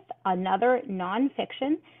 20th, another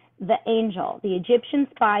nonfiction, The Angel, the Egyptian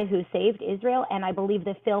spy who saved Israel, and I believe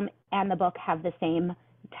the film and the book have the same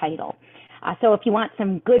title. So if you want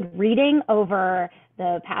some good reading over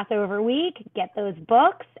the Passover week, get those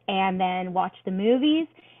books and then watch the movies.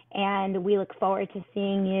 And we look forward to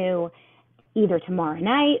seeing you either tomorrow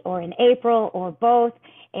night or in April or both.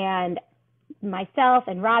 And myself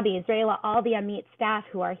and Robbie, Israela, all the Amit staff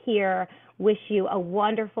who are here wish you a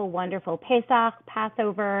wonderful, wonderful Pesach,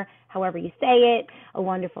 Passover, however you say it, a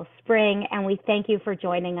wonderful spring. And we thank you for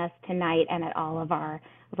joining us tonight and at all of our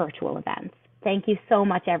virtual events. Thank you so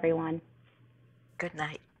much, everyone. Good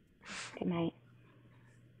night. Good night.